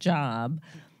for this job.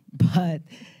 But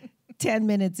 10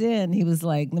 minutes in, he was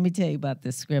like, let me tell you about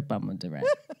this script I'm going to direct.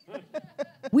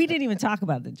 We didn't even talk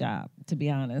about the job, to be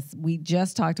honest. We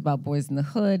just talked about Boys in the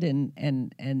Hood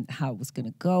and how it was going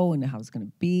to go and how it was going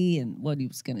to be and what he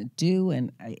was going to do.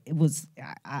 And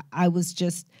I was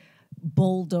just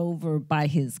bowled over by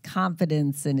his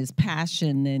confidence and his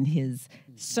passion and his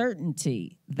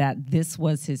certainty that this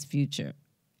was his future.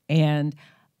 And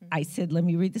I said, let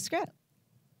me read the script.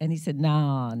 And he said,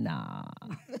 no,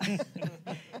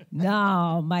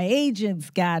 my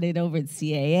agent's got it over at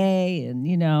CAA,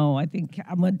 and, I think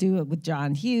I'm going to do it with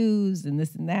John Hughes and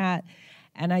this and that.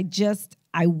 And I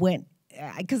went,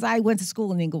 because I went to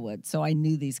school in Inglewood, so I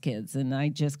knew these kids, and I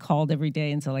just called every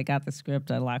day until I got the script.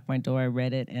 I locked my door, I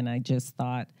read it, and I just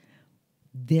thought,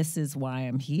 this is why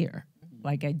I'm here.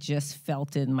 Like, I just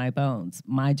felt it in my bones.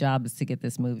 My job is to get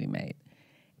this movie made.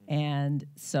 And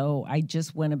so I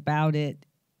just went about it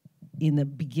in the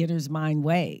beginner's mind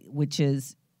way, which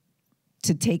is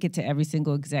to take it to every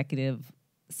single executive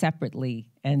separately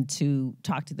and to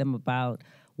talk to them about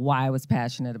why I was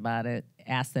passionate about it,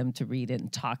 ask them to read it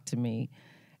and talk to me.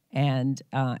 And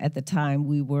at the time,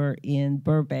 we were in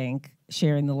Burbank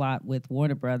sharing the lot with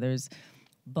Warner Brothers,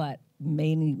 but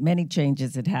many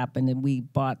changes had happened, and we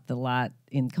bought the lot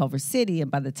in Culver City, and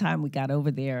by the time we got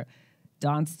over there,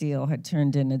 Don Steele had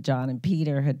turned into John and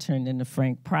Peter, had turned into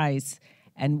Frank Price,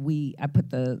 and I put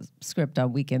the script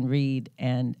on Weekend Read,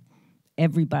 and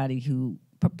everybody who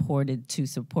purported to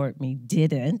support me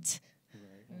didn't.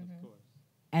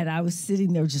 And I was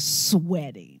sitting there just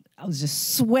sweating. I was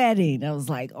just sweating. I was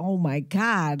like, oh my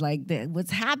God, like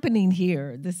what's happening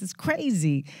here? This is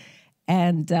crazy.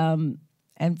 And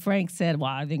Frank said,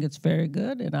 well, I think it's very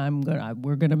good, and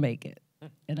we're gonna make it.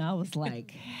 And I was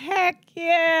like, heck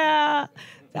yeah,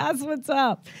 that's what's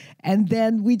up. And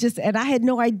then and I had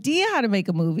no idea how to make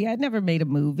a movie. I'd never made a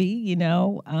movie,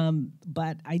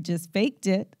 but I just faked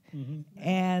it.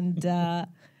 And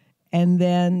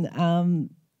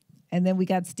then we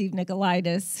got Steve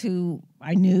Nicolaitis, who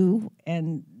I knew,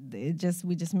 and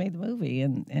we just made the movie,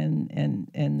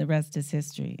 and the rest is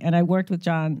history. And I worked with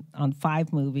John on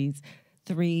 5 movies,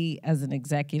 3 as an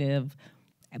executive,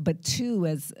 but 2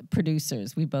 as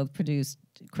producers. We both produced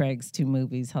Craig's 2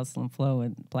 movies, Hustle and Flow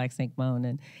and Black Snake Moan.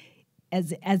 And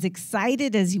as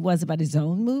excited as he was about his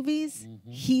own movies,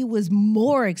 he was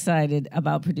more excited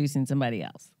about producing somebody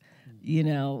else.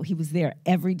 He was there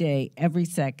every day, every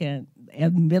second,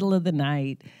 in the middle of the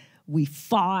night. We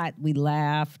fought, we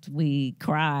laughed, we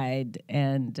cried,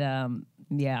 and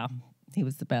he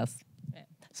was the best.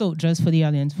 So just for the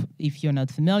audience, if you're not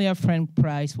familiar, Frank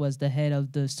Price was the head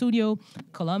of the studio,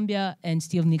 Columbia, and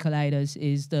Steve Nicolaitis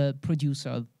is the producer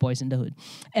of Boys in the Hood.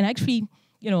 And actually,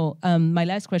 my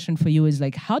last question for you is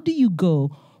like, how do you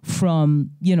go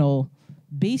from,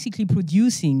 basically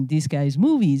producing these guys'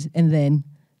 movies and then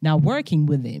now working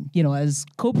with them, as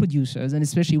co-producers, and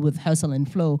especially with Hustle and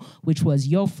Flow, which was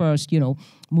your first,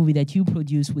 movie that you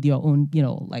produced with your own,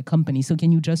 company. So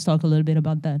can you just talk a little bit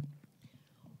about that?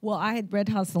 Well, I had read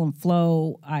Hustle and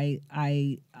Flow.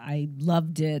 I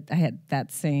loved it. I had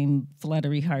that same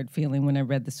fluttery heart feeling when I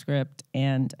read the script,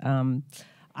 and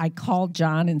I called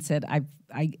John and said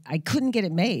I couldn't get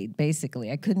it made.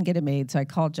 Basically, I couldn't get it made. So I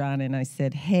called John and I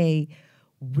said, "Hey,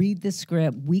 read the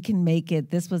script. We can make it."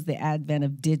 This was the advent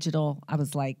of digital. I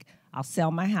was like, "I'll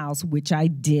sell my house," which I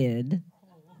did.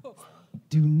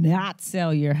 Do not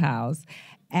sell your house,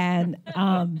 and.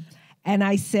 And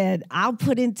I said, I'll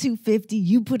put in $250,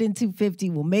 you put in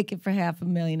 $250, we'll make it for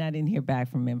 $500,000. I didn't hear back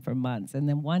from him for months. And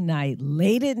then one night,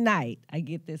 late at night, I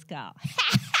get this call.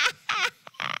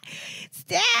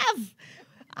 Steph,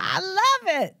 I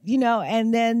love it.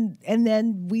 And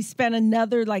then we spent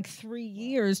another 3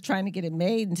 years trying to get it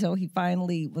made until he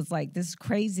finally was like, this is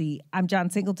crazy. I'm John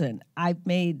Singleton. I've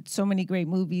made so many great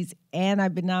movies, and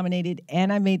I've been nominated,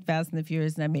 and I made Fast and the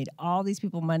Furious, and I made all these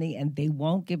people money, and they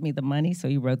won't give me the money, so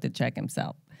he wrote the check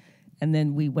himself. And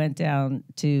then we went down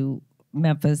to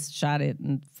Memphis, shot it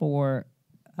in 4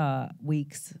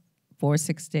 weeks, 4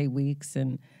 6-day weeks,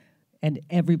 and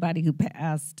everybody who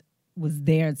passed was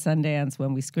there at Sundance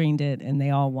when we screened it, and they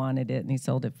all wanted it, and he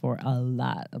sold it for a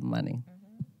lot of money.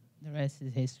 The rest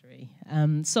is history.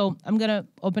 So I'm gonna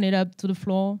open it up to the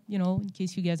floor, you know, in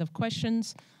case you guys have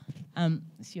questions. I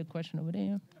see a question over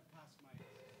there.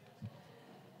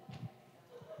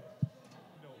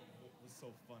 What's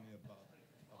so funny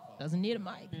about Doesn't need a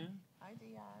mic. Yeah. Hi,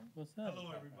 Dion. What's up?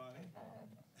 Hello, everybody.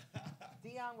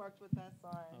 Dion worked with us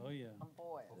on Boys.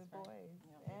 The Boys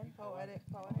and Poetic.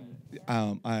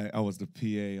 I was the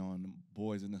PA on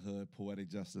Boys in the Hood, Poetic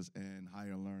Justice, and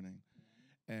Higher Learning.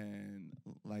 And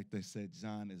like they said,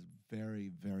 John is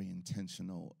very, very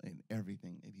intentional in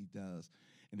everything that he does.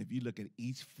 And if you look at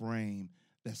each frame,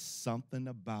 there's something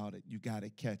about it. You got to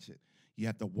catch it. You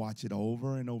have to watch it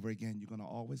over and over again. You're going to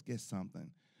always get something.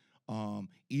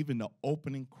 Even the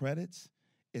opening credits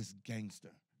is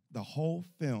gangster. The whole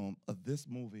film of this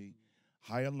movie,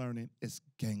 Higher Learning, is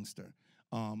gangster.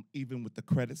 Even with the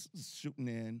credits shooting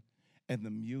in and the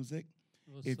music,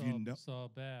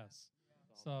 Saul Bass.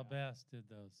 Saul Bass did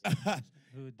those.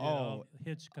 Who did all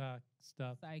Hitchcock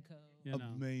stuff. Psycho. You know,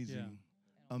 amazing,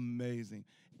 amazing.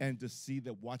 And to see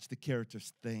watch the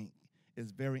characters think.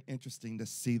 It's very interesting to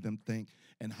see them think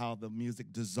and how the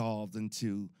music dissolves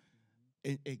into,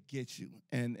 it gets you.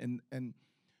 And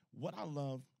what I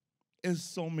love is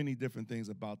so many different things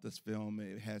about this film.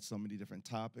 It had so many different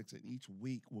topics, and each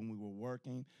week when we were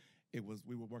working, it was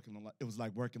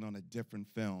like working on a different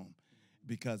film,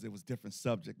 because it was different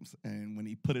subjects. And when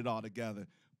he put it all together,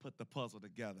 put the puzzle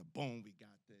together, boom, we got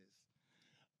this.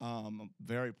 I'm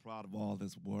very proud of all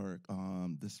this work.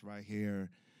 This right here,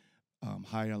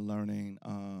 Higher Learning,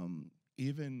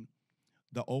 even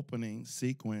the opening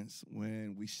sequence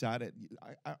when we shot it,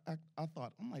 I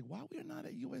thought, I'm like, why we're not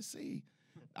at USC?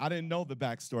 I didn't know the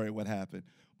backstory of what happened.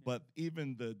 But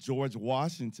even the George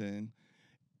Washington,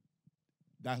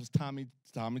 that was Tommy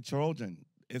Trojan.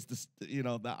 It's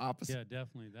the opposite. Yeah,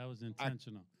 definitely. That was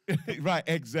intentional. Right,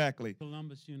 exactly.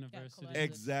 Columbus University.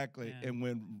 Exactly. And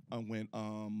when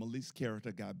Malik's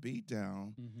character got beat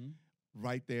down,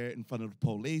 right there in front of the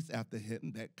police after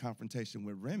hitting that confrontation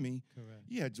with Remy,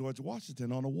 you had George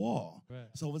Washington on the wall.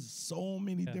 Correct. So it was so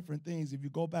many different things. If you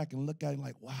go back and look at it,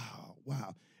 like,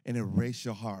 wow. And Erase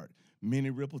Your Heart, Minnie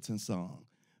Riperton song,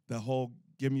 the whole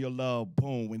Give Me Your Love,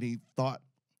 boom, when he thought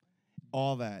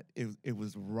all that, it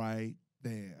was right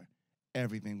there.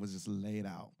 Everything was just laid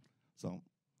out. So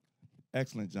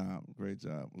excellent job. Great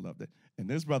job. Loved it. And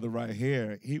this brother right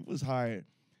here, he was hired.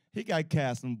 He got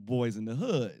cast in Boys in the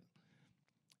Hood.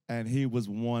 And he was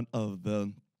one of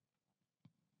the,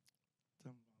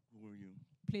 who were you?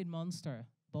 Played Monster.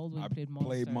 Baldwin played Monster.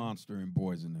 Played Monster in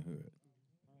Boys in the Hood.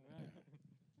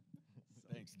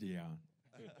 Thanks, Dion.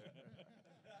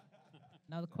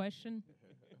 Another question?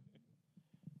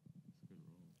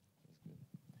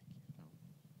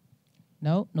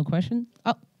 No question?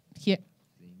 Oh, here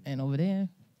and over there.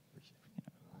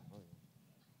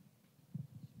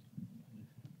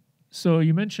 So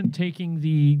you mentioned taking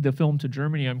the film to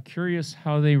Germany. I'm curious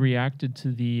how they reacted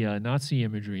to the Nazi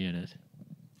imagery in it.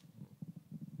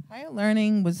 Higher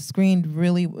Learning was screened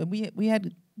really. We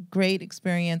had great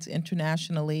experience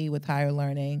internationally with Higher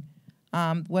Learning.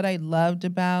 What I loved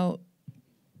about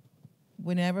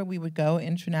whenever we would go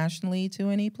internationally to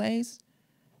any place,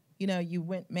 you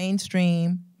went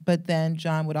mainstream, but then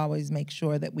John would always make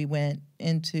sure that we went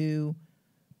into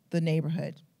the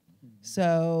neighborhood.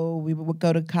 So we would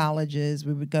go to colleges,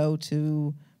 we would go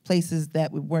to places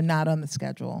that were not on the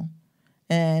schedule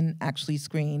and actually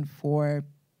screen for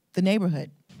the neighborhood.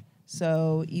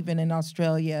 So even in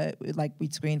Australia,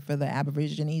 we'd screen for the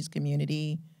Aborigines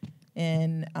community.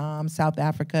 In South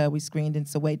Africa, we screened in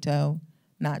Soweto,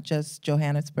 not just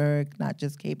Johannesburg, not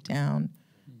just Cape Town,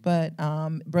 but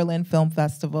Berlin Film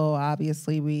Festival,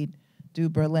 obviously we'd do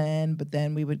Berlin, but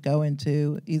then we would go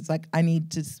into,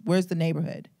 where's the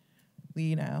neighborhood?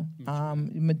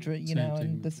 Madrid,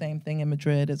 and the same thing in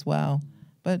Madrid as well.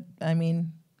 But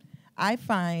I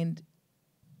find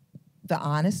the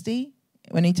honesty,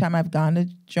 anytime I've gone to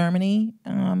Germany,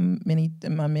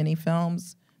 many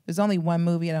films, there's only one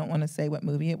movie, I don't want to say what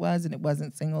movie it was, and it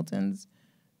wasn't Singleton's,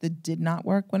 that did not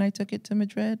work when I took it to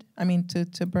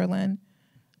to Berlin.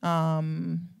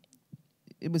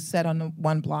 It was set on the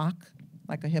one block,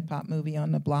 like a hip-hop movie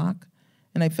on the block,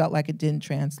 and I felt like it didn't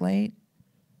translate.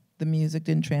 The music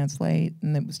didn't translate,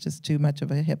 and it was just too much of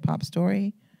a hip-hop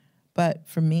story. But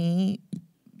for me,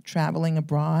 traveling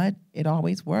abroad, it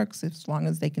always works as long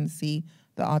as they can see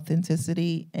the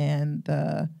authenticity and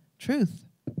the truth.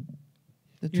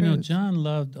 John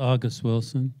loved August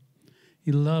Wilson.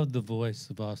 He loved the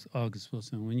voice of August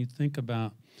Wilson. When you think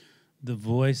about the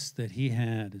voice that he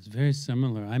had is very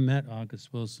similar. I met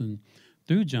August Wilson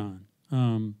through John.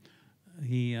 I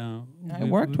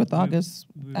worked with August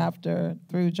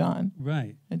through John.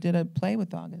 Right. I did a play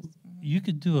with August. You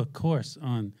could do a course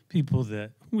on people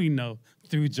that we know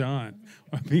through John,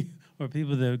 or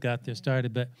people that got there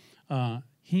started. But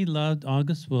he loved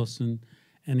August Wilson,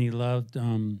 and he loved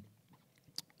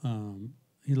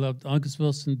August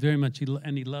Wilson very much. He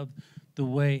loved the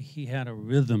way he had a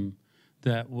rhythm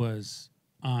that was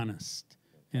honest,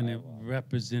 and it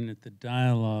represented the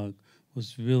dialogue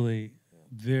was really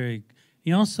very.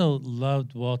 He also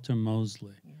loved Walter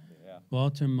Mosley. Yeah.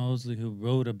 Walter Mosley, who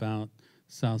wrote about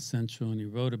South Central, and he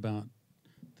wrote about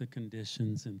the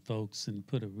conditions and folks and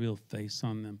put a real face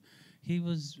on them. He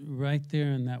was right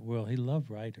there in that world. He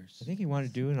loved writers. I think he wanted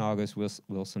to do an August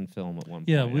Wilson film at one point.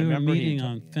 Yeah, we were meeting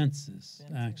on Fences,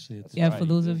 actually. Yeah, for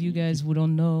those of you guys who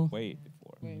don't know. Way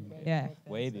before. Yeah.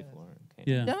 Way before.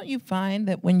 Okay. Yeah. Don't you find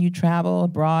that when you travel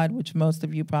abroad, which most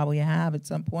of you probably have at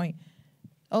some point,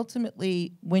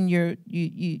 ultimately when you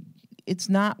it's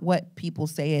not what people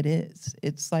say it is.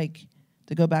 It's like,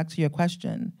 to go back to your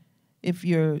question, if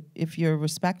you're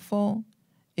respectful,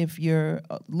 if you're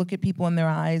look at people in their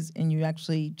eyes and you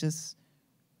actually just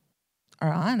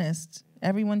are honest,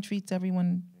 everyone treats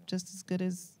everyone just as good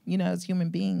as, as human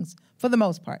beings, for the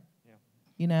most part.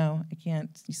 Yeah. I can't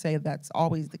say that's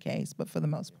always the case, but for the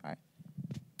most part.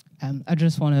 I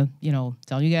just want to,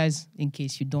 tell you guys, in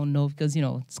case you don't know, because,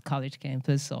 it's college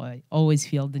campus, so I always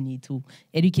feel the need to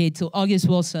educate. So August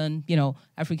Wilson,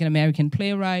 African-American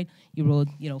playwright, he wrote,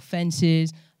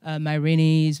 Fences, My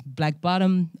Rainey's, Black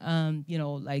Bottom,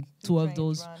 like two of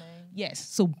those. Yes,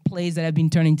 so plays that have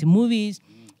been turned into movies.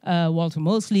 Walter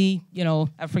Mosley,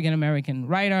 African-American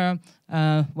writer.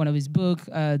 One of his books,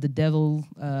 The Devil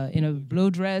in a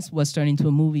Blue Dress, was turned into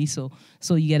a movie. So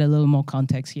you get a little more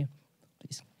context here.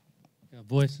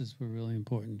 Voices were really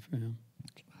important for him.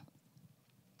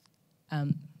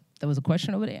 Okay. There was a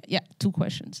question over there. Yeah, 2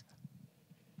 questions.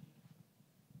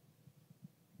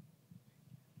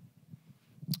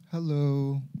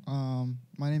 Hello,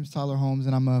 my name is Tyler Holmes,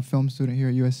 and I'm a film student here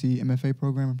at USC MFA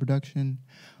program in production.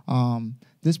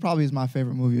 This probably is my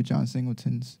favorite movie of John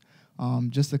Singleton's.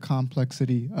 Just the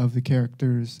complexity of the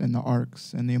characters and the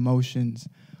arcs and the emotions.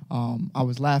 I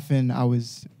was laughing, I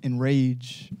was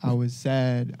enraged, I was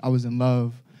sad, I was in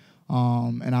love,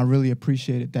 and I really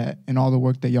appreciated that and all the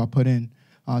work that y'all put in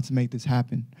to make this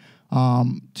happen.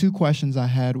 2 questions I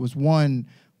had was, one,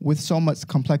 with so much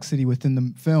complexity within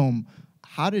the film,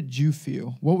 how did you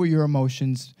feel? What were your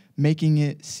emotions making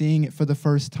it, seeing it for the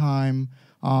first time?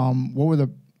 What were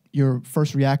your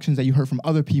first reactions that you heard from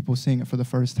other people seeing it for the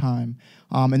first time?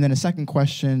 And then a second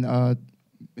question,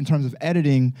 in terms of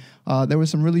editing, there were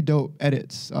some really dope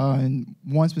edits. And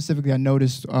one specifically I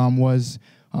noticed was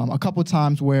a couple of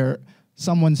times where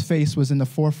someone's face was in the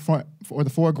forefront or the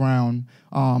foreground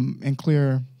in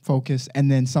clear focus, and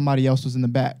then somebody else was in the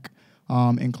back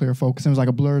in clear focus. It was like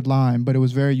a blurred line, but it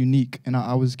was very unique. And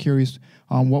I was curious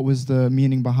what was the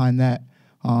meaning behind that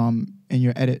in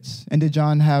your edits. And did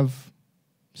John have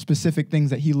specific things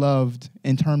that he loved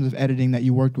in terms of editing that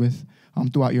you worked with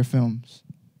throughout your films?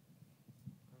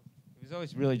 He was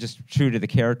always really just true to the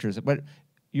characters. But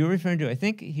you were referring to, I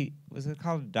think was it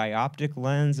called a dioptic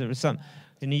lens or something?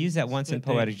 And he used that once in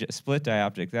Poetic, split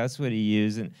dioptic. That's what he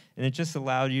used. And it just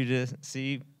allowed you to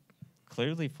see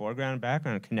clearly foreground and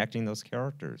background, connecting those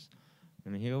characters. I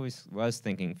mean, he always was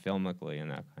thinking filmically in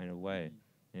that kind of way.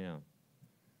 Yeah.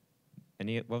 And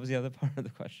what was the other part of the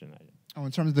question?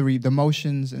 In terms of the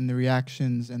emotions and the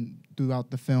reactions and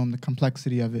throughout the film, the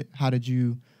complexity of it, how did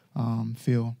you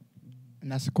feel?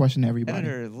 And that's the question to everybody.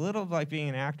 Editor, a little like being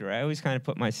an actor. I always kind of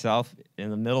put myself in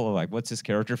the middle of like, what's this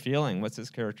character feeling? What's this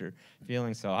character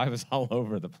feeling? So I was all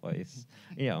over the place,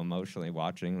 emotionally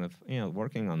watching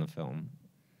working on the film.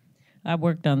 I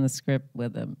worked on the script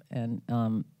with him, and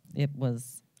it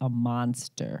was a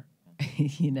monster,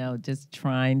 just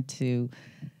trying to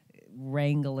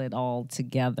wrangle it all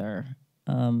together.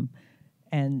 And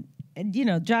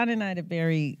John and I had a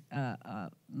very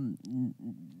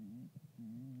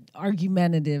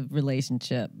argumentative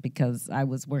relationship because I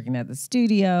was working at the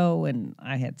studio and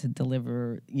I had to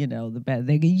deliver, the best.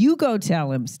 They go, you go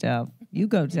tell him stuff. You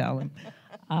go tell him.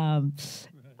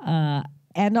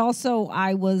 And also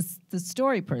I was the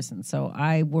story person, so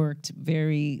I worked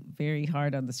very, very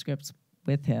hard on the scripts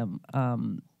with him.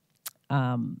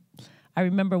 I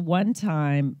remember one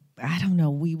time, I don't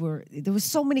know, there was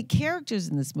so many characters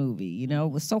in this movie,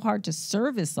 it was so hard to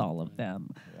service all of them.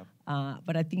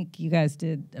 But I think you guys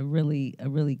did a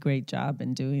really great job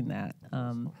in doing that.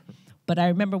 But I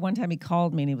remember one time he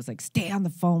called me and he was like, "Stay on the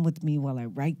phone with me while I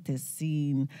write this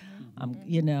scene."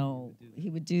 You know, he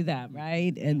would do that,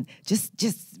 right? And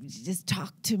just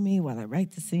talk to me while I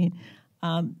write the scene.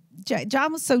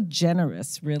 John was so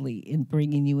generous, really, in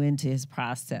bringing you into his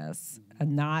process,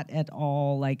 and not at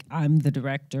all like I'm the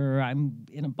director, I'm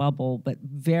in a bubble, but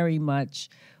very much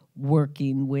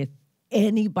working with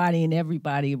anybody and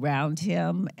everybody around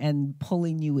him and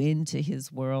pulling you into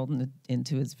his world and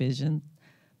into his vision.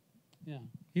 Yeah,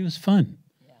 he was fun.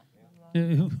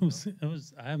 It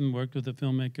was. I haven't worked with a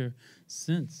filmmaker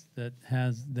since that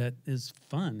is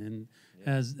fun and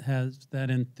has that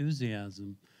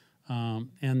enthusiasm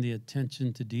and the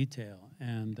attention to detail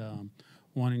and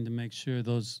wanting to make sure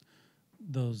those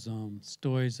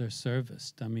stories are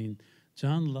serviced. I mean,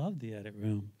 John loved the edit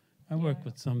room. I work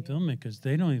with some filmmakers;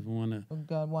 they don't even want to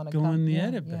go in the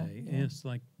edit bay. It's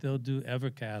like they'll do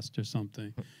Evercast or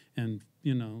something, and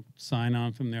sign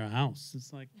on from their house.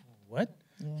 It's like what?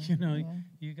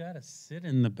 You got to sit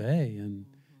in the bay and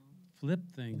flip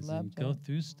things and go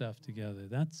through stuff together.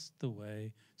 That's the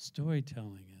way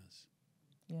storytelling is.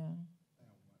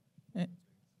 Yeah.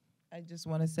 I just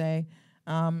want to say,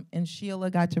 and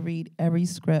Sheila got to read every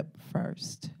script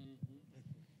first.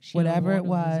 Whatever it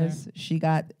was, she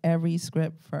got every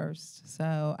script first.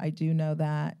 So I do know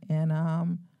that.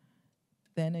 And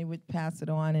then they would pass it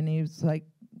on, and he was like,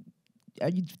 Are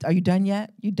you done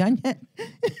yet? You done yet?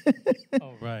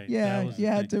 Oh, right. Yeah, you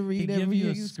had to read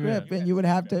every script, and you would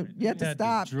have to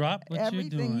stop drop what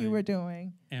everything you were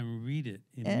doing and read it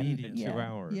immediately. 2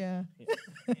 hours. Yeah.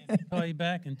 Call you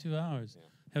back in 2 hours.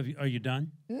 Are you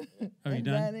done? Are you done? And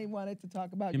then they wanted to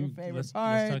talk about your favorite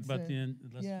parts. Let's talk about the end.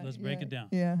 Let's break it down.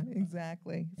 Yeah,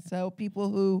 exactly. So people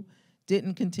who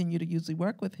didn't continue to usually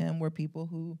work with him were people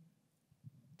who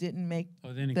didn't make.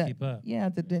 Oh, they didn't keep up. Yeah,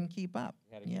 that didn't keep up.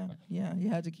 Yeah, you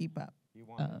had to keep up.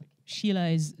 Sheila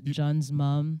is John's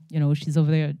mom. She's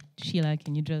over there. Sheila,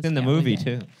 can you just in the movie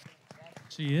too?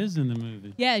 She is in the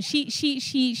movie. Yeah,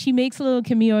 she makes a little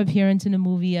cameo appearance in the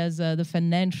movie as the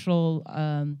financial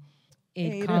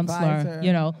aid counselor.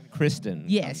 Advisor. Kristen.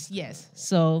 Yes.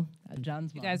 So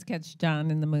John's mom. You guys catch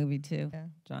John in the movie too. Yeah.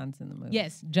 John's in the movie.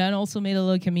 Yes, John also made a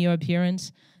little cameo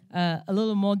appearance. A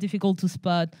little more difficult to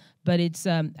spot, but it's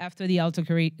after the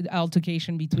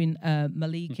altercation between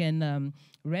Malik and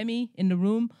Remy in the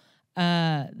room.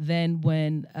 Then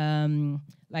when,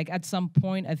 at some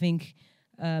point, I think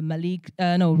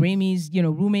Remy's,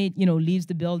 roommate, leaves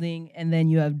the building, and then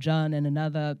you have John and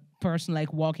another person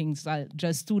walking,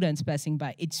 just students passing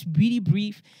by. It's really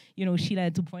brief. Sheila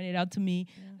had to point it out to me.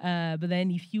 But then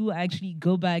if you actually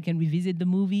go back and revisit the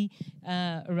movie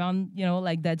around,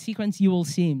 that sequence, you will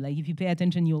see him. If you pay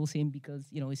attention, you will see him because,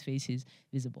 his face is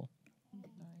visible.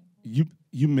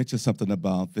 You mentioned something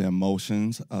about the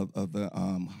emotions of the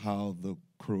how the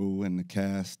crew and the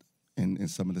cast in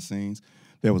some of the scenes.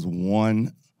 There was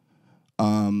one,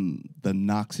 the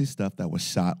Nazi stuff that was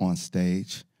shot on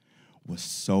stage was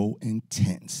so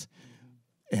intense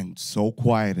and so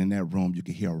quiet in that room, you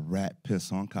could hear a rat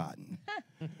piss on cotton.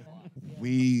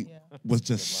 We was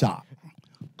just shocked.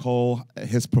 Cole,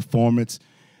 his performance,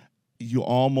 you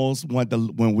almost want to,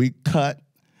 when we cut,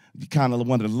 you kind of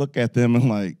wanted to look at them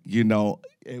and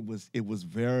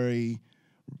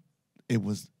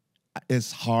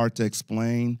it's hard to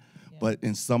explain, but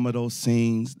in some of those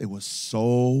scenes, it was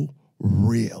so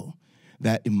real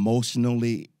that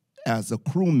emotionally, as a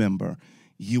crew member,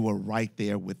 you were right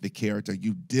there with the character,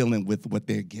 you dealing with what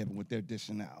they're giving, what they're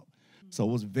dishing out. So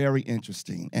it was very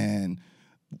interesting. And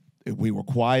we were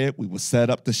quiet, we would set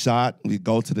up the shot, we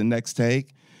go to the next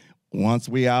take. Once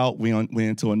we out, we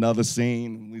into another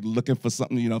scene, we looking for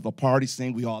something, the party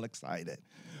scene, we all excited.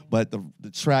 But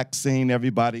the track scene,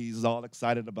 everybody's all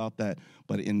excited about that.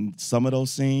 But in some of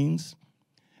those scenes,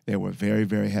 they were very,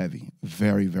 very heavy,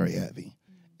 very, very heavy.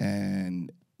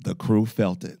 And the crew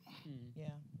felt it.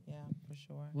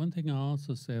 One thing I'll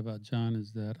also say about John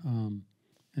is that,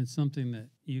 and something that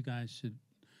you guys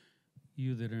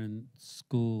you that are in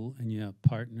school and you have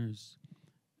partners,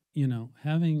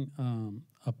 having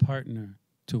a partner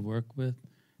to work with,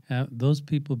 those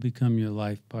people become your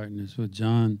life partners. With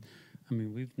John,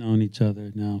 we've known each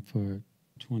other now for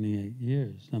 28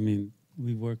 years.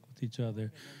 We work with each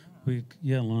other.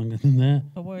 Longer than that.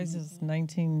 What was this,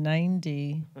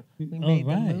 1990? We made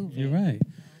the movie. You're right.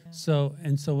 So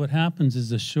what happens is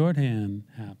the shorthand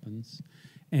happens,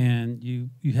 and you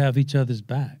have each other's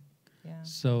back. Yeah.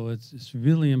 So it's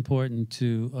really important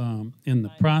to, in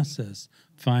the process,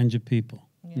 find your people.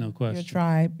 Yeah. No question.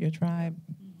 Your tribe.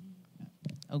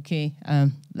 Okay,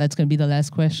 that's going to be the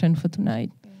last question for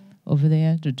tonight. Over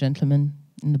there, the gentleman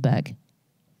in the back.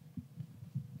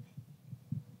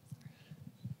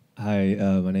 Hi,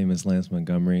 my name is Lance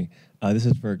Montgomery. This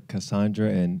is for Cassandra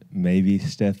and maybe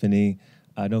Stephanie.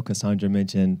 I know Cassandra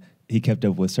mentioned he kept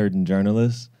up with certain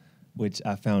journalists, which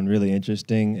I found really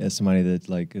interesting as somebody that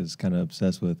like is kind of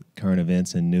obsessed with current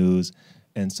events and news.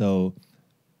 And so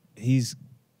he's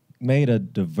made a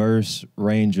diverse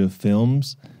range of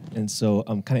films. And so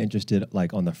I'm kind of interested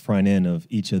like on the front end of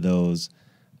each of those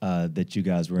that you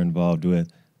guys were involved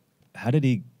with. How did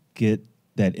he get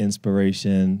that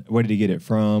inspiration? Where did he get it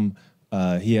from?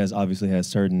 He obviously has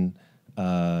certain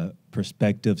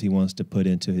perspectives he wants to put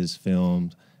into his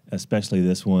films, especially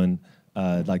this one,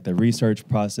 like the research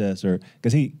process, or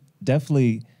because he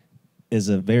definitely is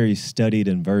a very studied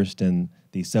and versed in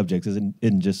these subjects.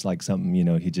 Isn't just like something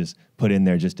he just put in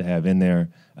there just to have in there.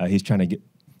 He's trying to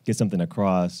get something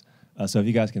across. So if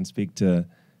you guys can speak to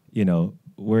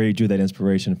where he drew that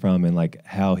inspiration from and like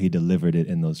how he delivered it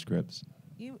in those scripts.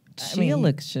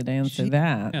 Felix should answer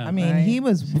that. Yeah, I mean, he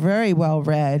was very well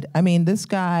read. I mean, this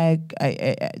guy,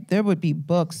 there would be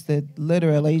books that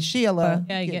literally, Sheila,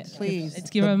 please.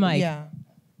 Let's give her a mic. Yeah.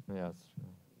 The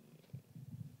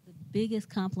biggest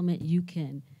compliment you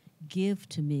can give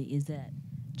to me is that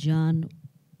John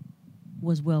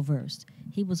was well versed.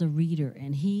 He was a reader,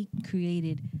 and he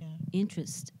created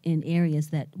interest in areas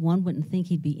that one wouldn't think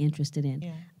he'd be interested in.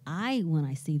 Yeah. When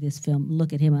I see this film,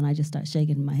 look at him and I just start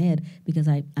shaking my head because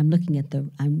I'm looking at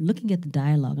the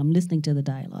dialogue. I'm listening to the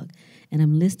dialogue, and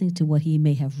I'm listening to what he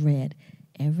may have read.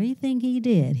 Everything he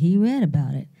did, he read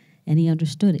about it, and he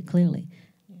understood it clearly.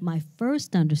 Yeah. My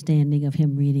first understanding of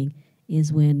him reading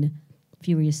is when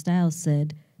Furious Styles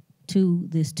said to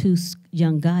these two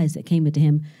young guys that came into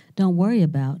him, "Don't worry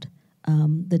about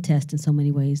the test in so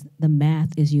many ways. The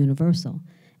math is universal,"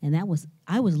 and I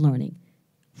was learning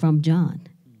from John.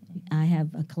 I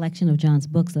have a collection of John's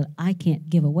books that I can't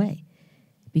give away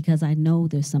because I know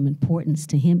there's some importance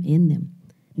to him in them.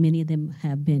 Many of them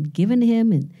have been given to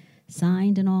him and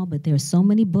signed and all, but there are so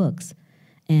many books.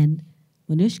 And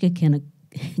Manouchka can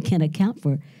account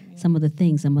for some of the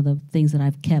things that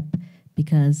I've kept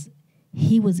because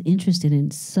he was interested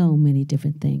in so many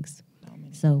different things.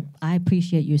 So I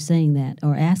appreciate you saying that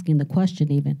or asking the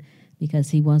question even because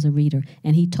he was a reader.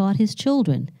 And he taught his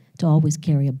children to always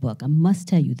carry a book. I must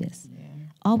tell you this. Yeah.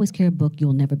 Always carry a book.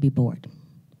 You'll never be bored.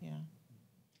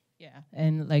 Yeah.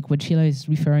 And like what Sheila is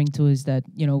referring to is that,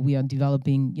 we are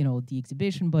developing, the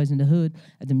exhibition Boys in the Hood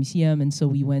at the museum. And so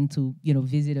we went to,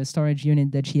 visit a storage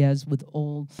unit that she has with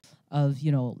all of,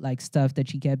 like stuff that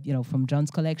she kept, from John's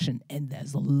collection. And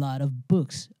there's a lot of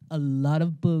books,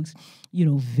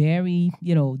 very,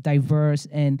 diverse.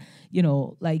 And,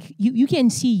 like you can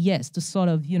see, yes, the sort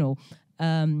of,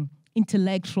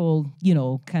 intellectual,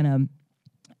 kind of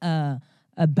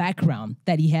a background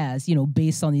that he has,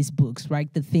 based on his books,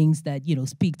 right? The things that,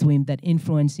 speak to him, that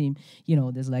influence him.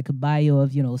 There's like a bio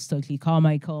of, Stokely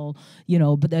Carmichael,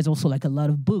 but there's also like a lot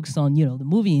of books on, the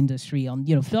movie industry, on,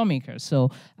 filmmakers.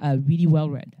 So really well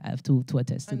read. I have to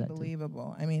attest to that.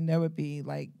 Unbelievable. I mean, there would be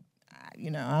like,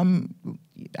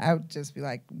 I would just be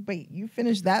like, wait, you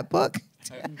finished that book?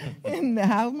 In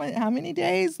how many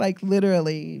days? Like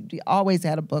literally, he always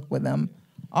had a book with him,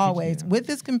 always with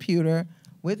his computer,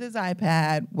 with his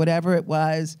iPad, whatever it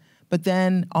was. But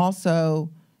then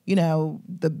also,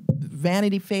 the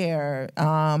Vanity Fair,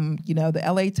 the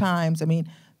LA Times. I mean,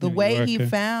 the way he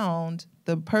found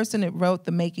the person that wrote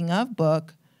the making of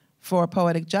book for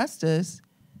Poetic Justice.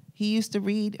 He used to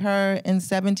read her in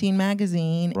 17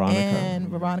 magazine and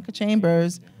Veronica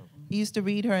Chambers. He used to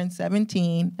read her in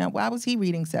 17. Now, why was he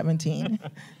reading 17?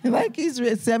 Like he's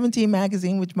read 17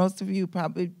 magazine, which most of you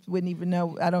probably wouldn't even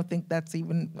know. I don't think that's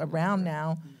even around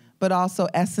now. But also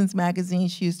Essence magazine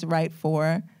she used to write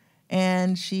for.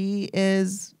 And she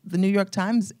is the New York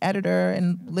Times editor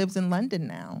and lives in London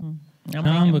now.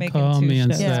 John would call me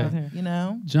and say,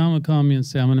 John would call me and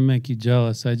say, "I'm going to make you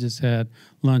jealous. I just had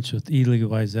lunch with Elie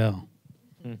Wiesel."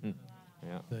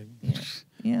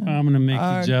 Yeah. I'm going to make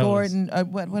you jealous. Gordon,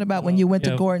 what about when you went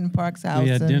to Gordon Parks' house? We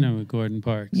had dinner with Gordon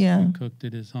Parks. Yeah. We cooked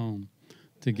at his home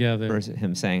together. Versus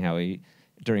him saying how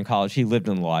during college, he lived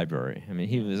in the library. I mean,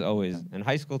 he was always, in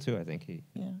high school too, I think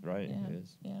right?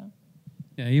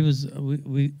 Yeah, he was,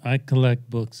 I collect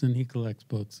books and he collects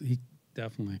books. He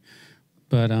definitely.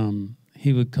 But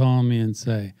he would call me and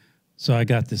say, "So I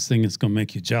got this thing that's going to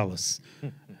make you jealous."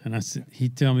 And I said,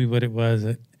 he'd tell me what it was.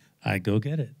 I'd go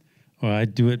get it. Or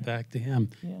I'd do it back to him.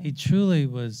 Yeah. He truly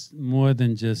was more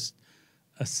than just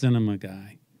a cinema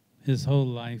guy. His whole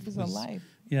life was a life.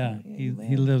 Yeah, he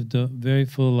lived a very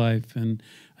full life. And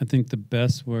I think the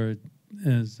best word,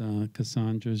 as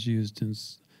Cassandra's used, and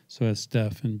so has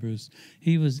Steph and Bruce,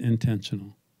 he was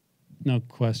intentional. No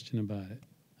question about it.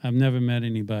 I've never met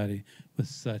anybody with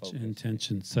such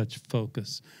intention, such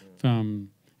focus. And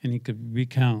he could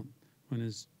recount when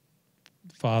his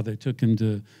father took him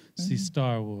to see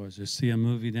Star Wars or see a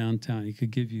movie downtown. He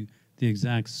could give you the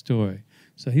exact story.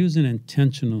 So he was an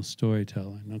intentional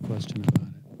storyteller, no question about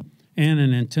it, and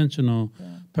an intentional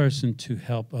person to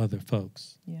help other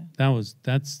folks. Yeah,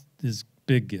 that's his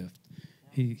big gift.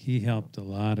 He helped a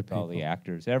lot of people. All the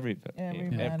actors, everybody.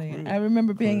 everybody. I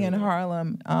remember being in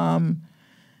Harlem,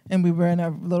 and we were in a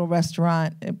little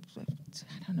restaurant. I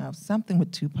don't know, something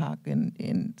with Tupac,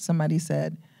 and somebody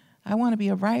said, "I want to be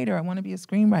a writer. I want to be a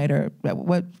screenwriter.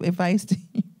 What advice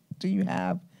do you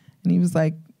have?" And he was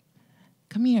like,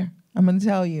 "Come here, I'm going to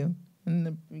tell you." And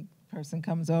the person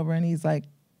comes over, and he's like,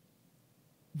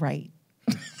 "Right."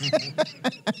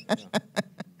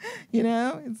 You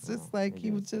know, it's just like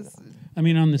he was just. I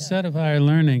mean, on the set of Higher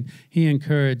Learning, he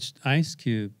encouraged Ice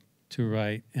Cube to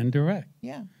write and direct.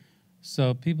 Yeah.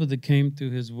 So people that came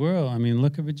through his world, I mean,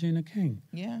 look at Regina King.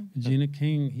 Yeah. Regina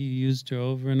King, he used her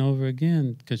over and over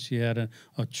again because she had a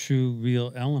true,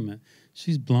 real element.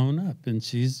 She's blown up, and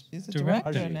she's a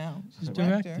directing. director now. She's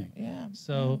directing. Yeah.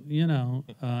 So, you know,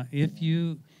 if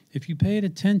you paid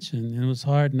attention, and it was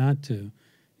hard not to,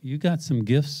 you got some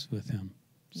gifts with him,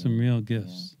 some real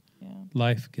gifts,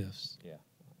 life gifts. Yeah.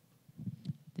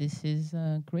 This is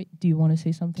great. Do you want to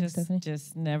say something, Stephanie?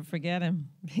 Just never forget him.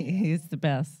 He's the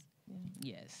best.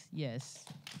 Yes, yes.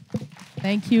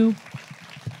 Thank you.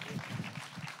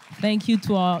 Thank you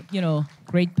to our,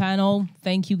 great panel.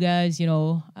 Thank you guys,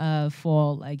 for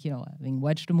having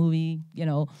watched the movie,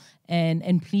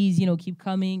 and please, keep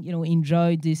coming,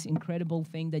 enjoy this incredible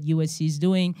thing that USC is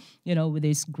doing, with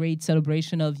this great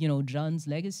celebration of, John's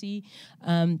legacy.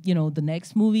 The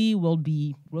next movie will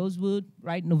be Rosewood,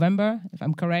 right? November, if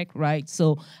I'm correct, right?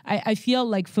 So I feel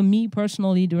like for me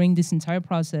personally, during this entire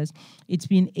process, it's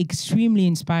been extremely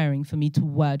inspiring for me to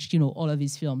watch, all of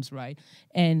his films, right?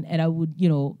 And I would,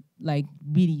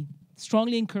 really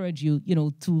strongly encourage you,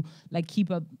 to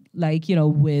keep up,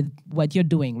 with what you're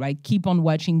doing, right? Keep on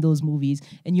watching those movies,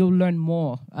 and you'll learn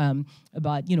more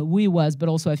about, who he was. But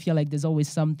also, I feel like there's always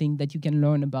something that you can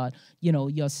learn about,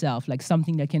 yourself, like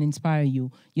something that can inspire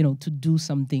you, to do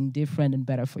something different and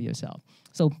better for yourself.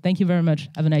 So, thank you very much.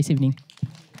 Have a nice evening.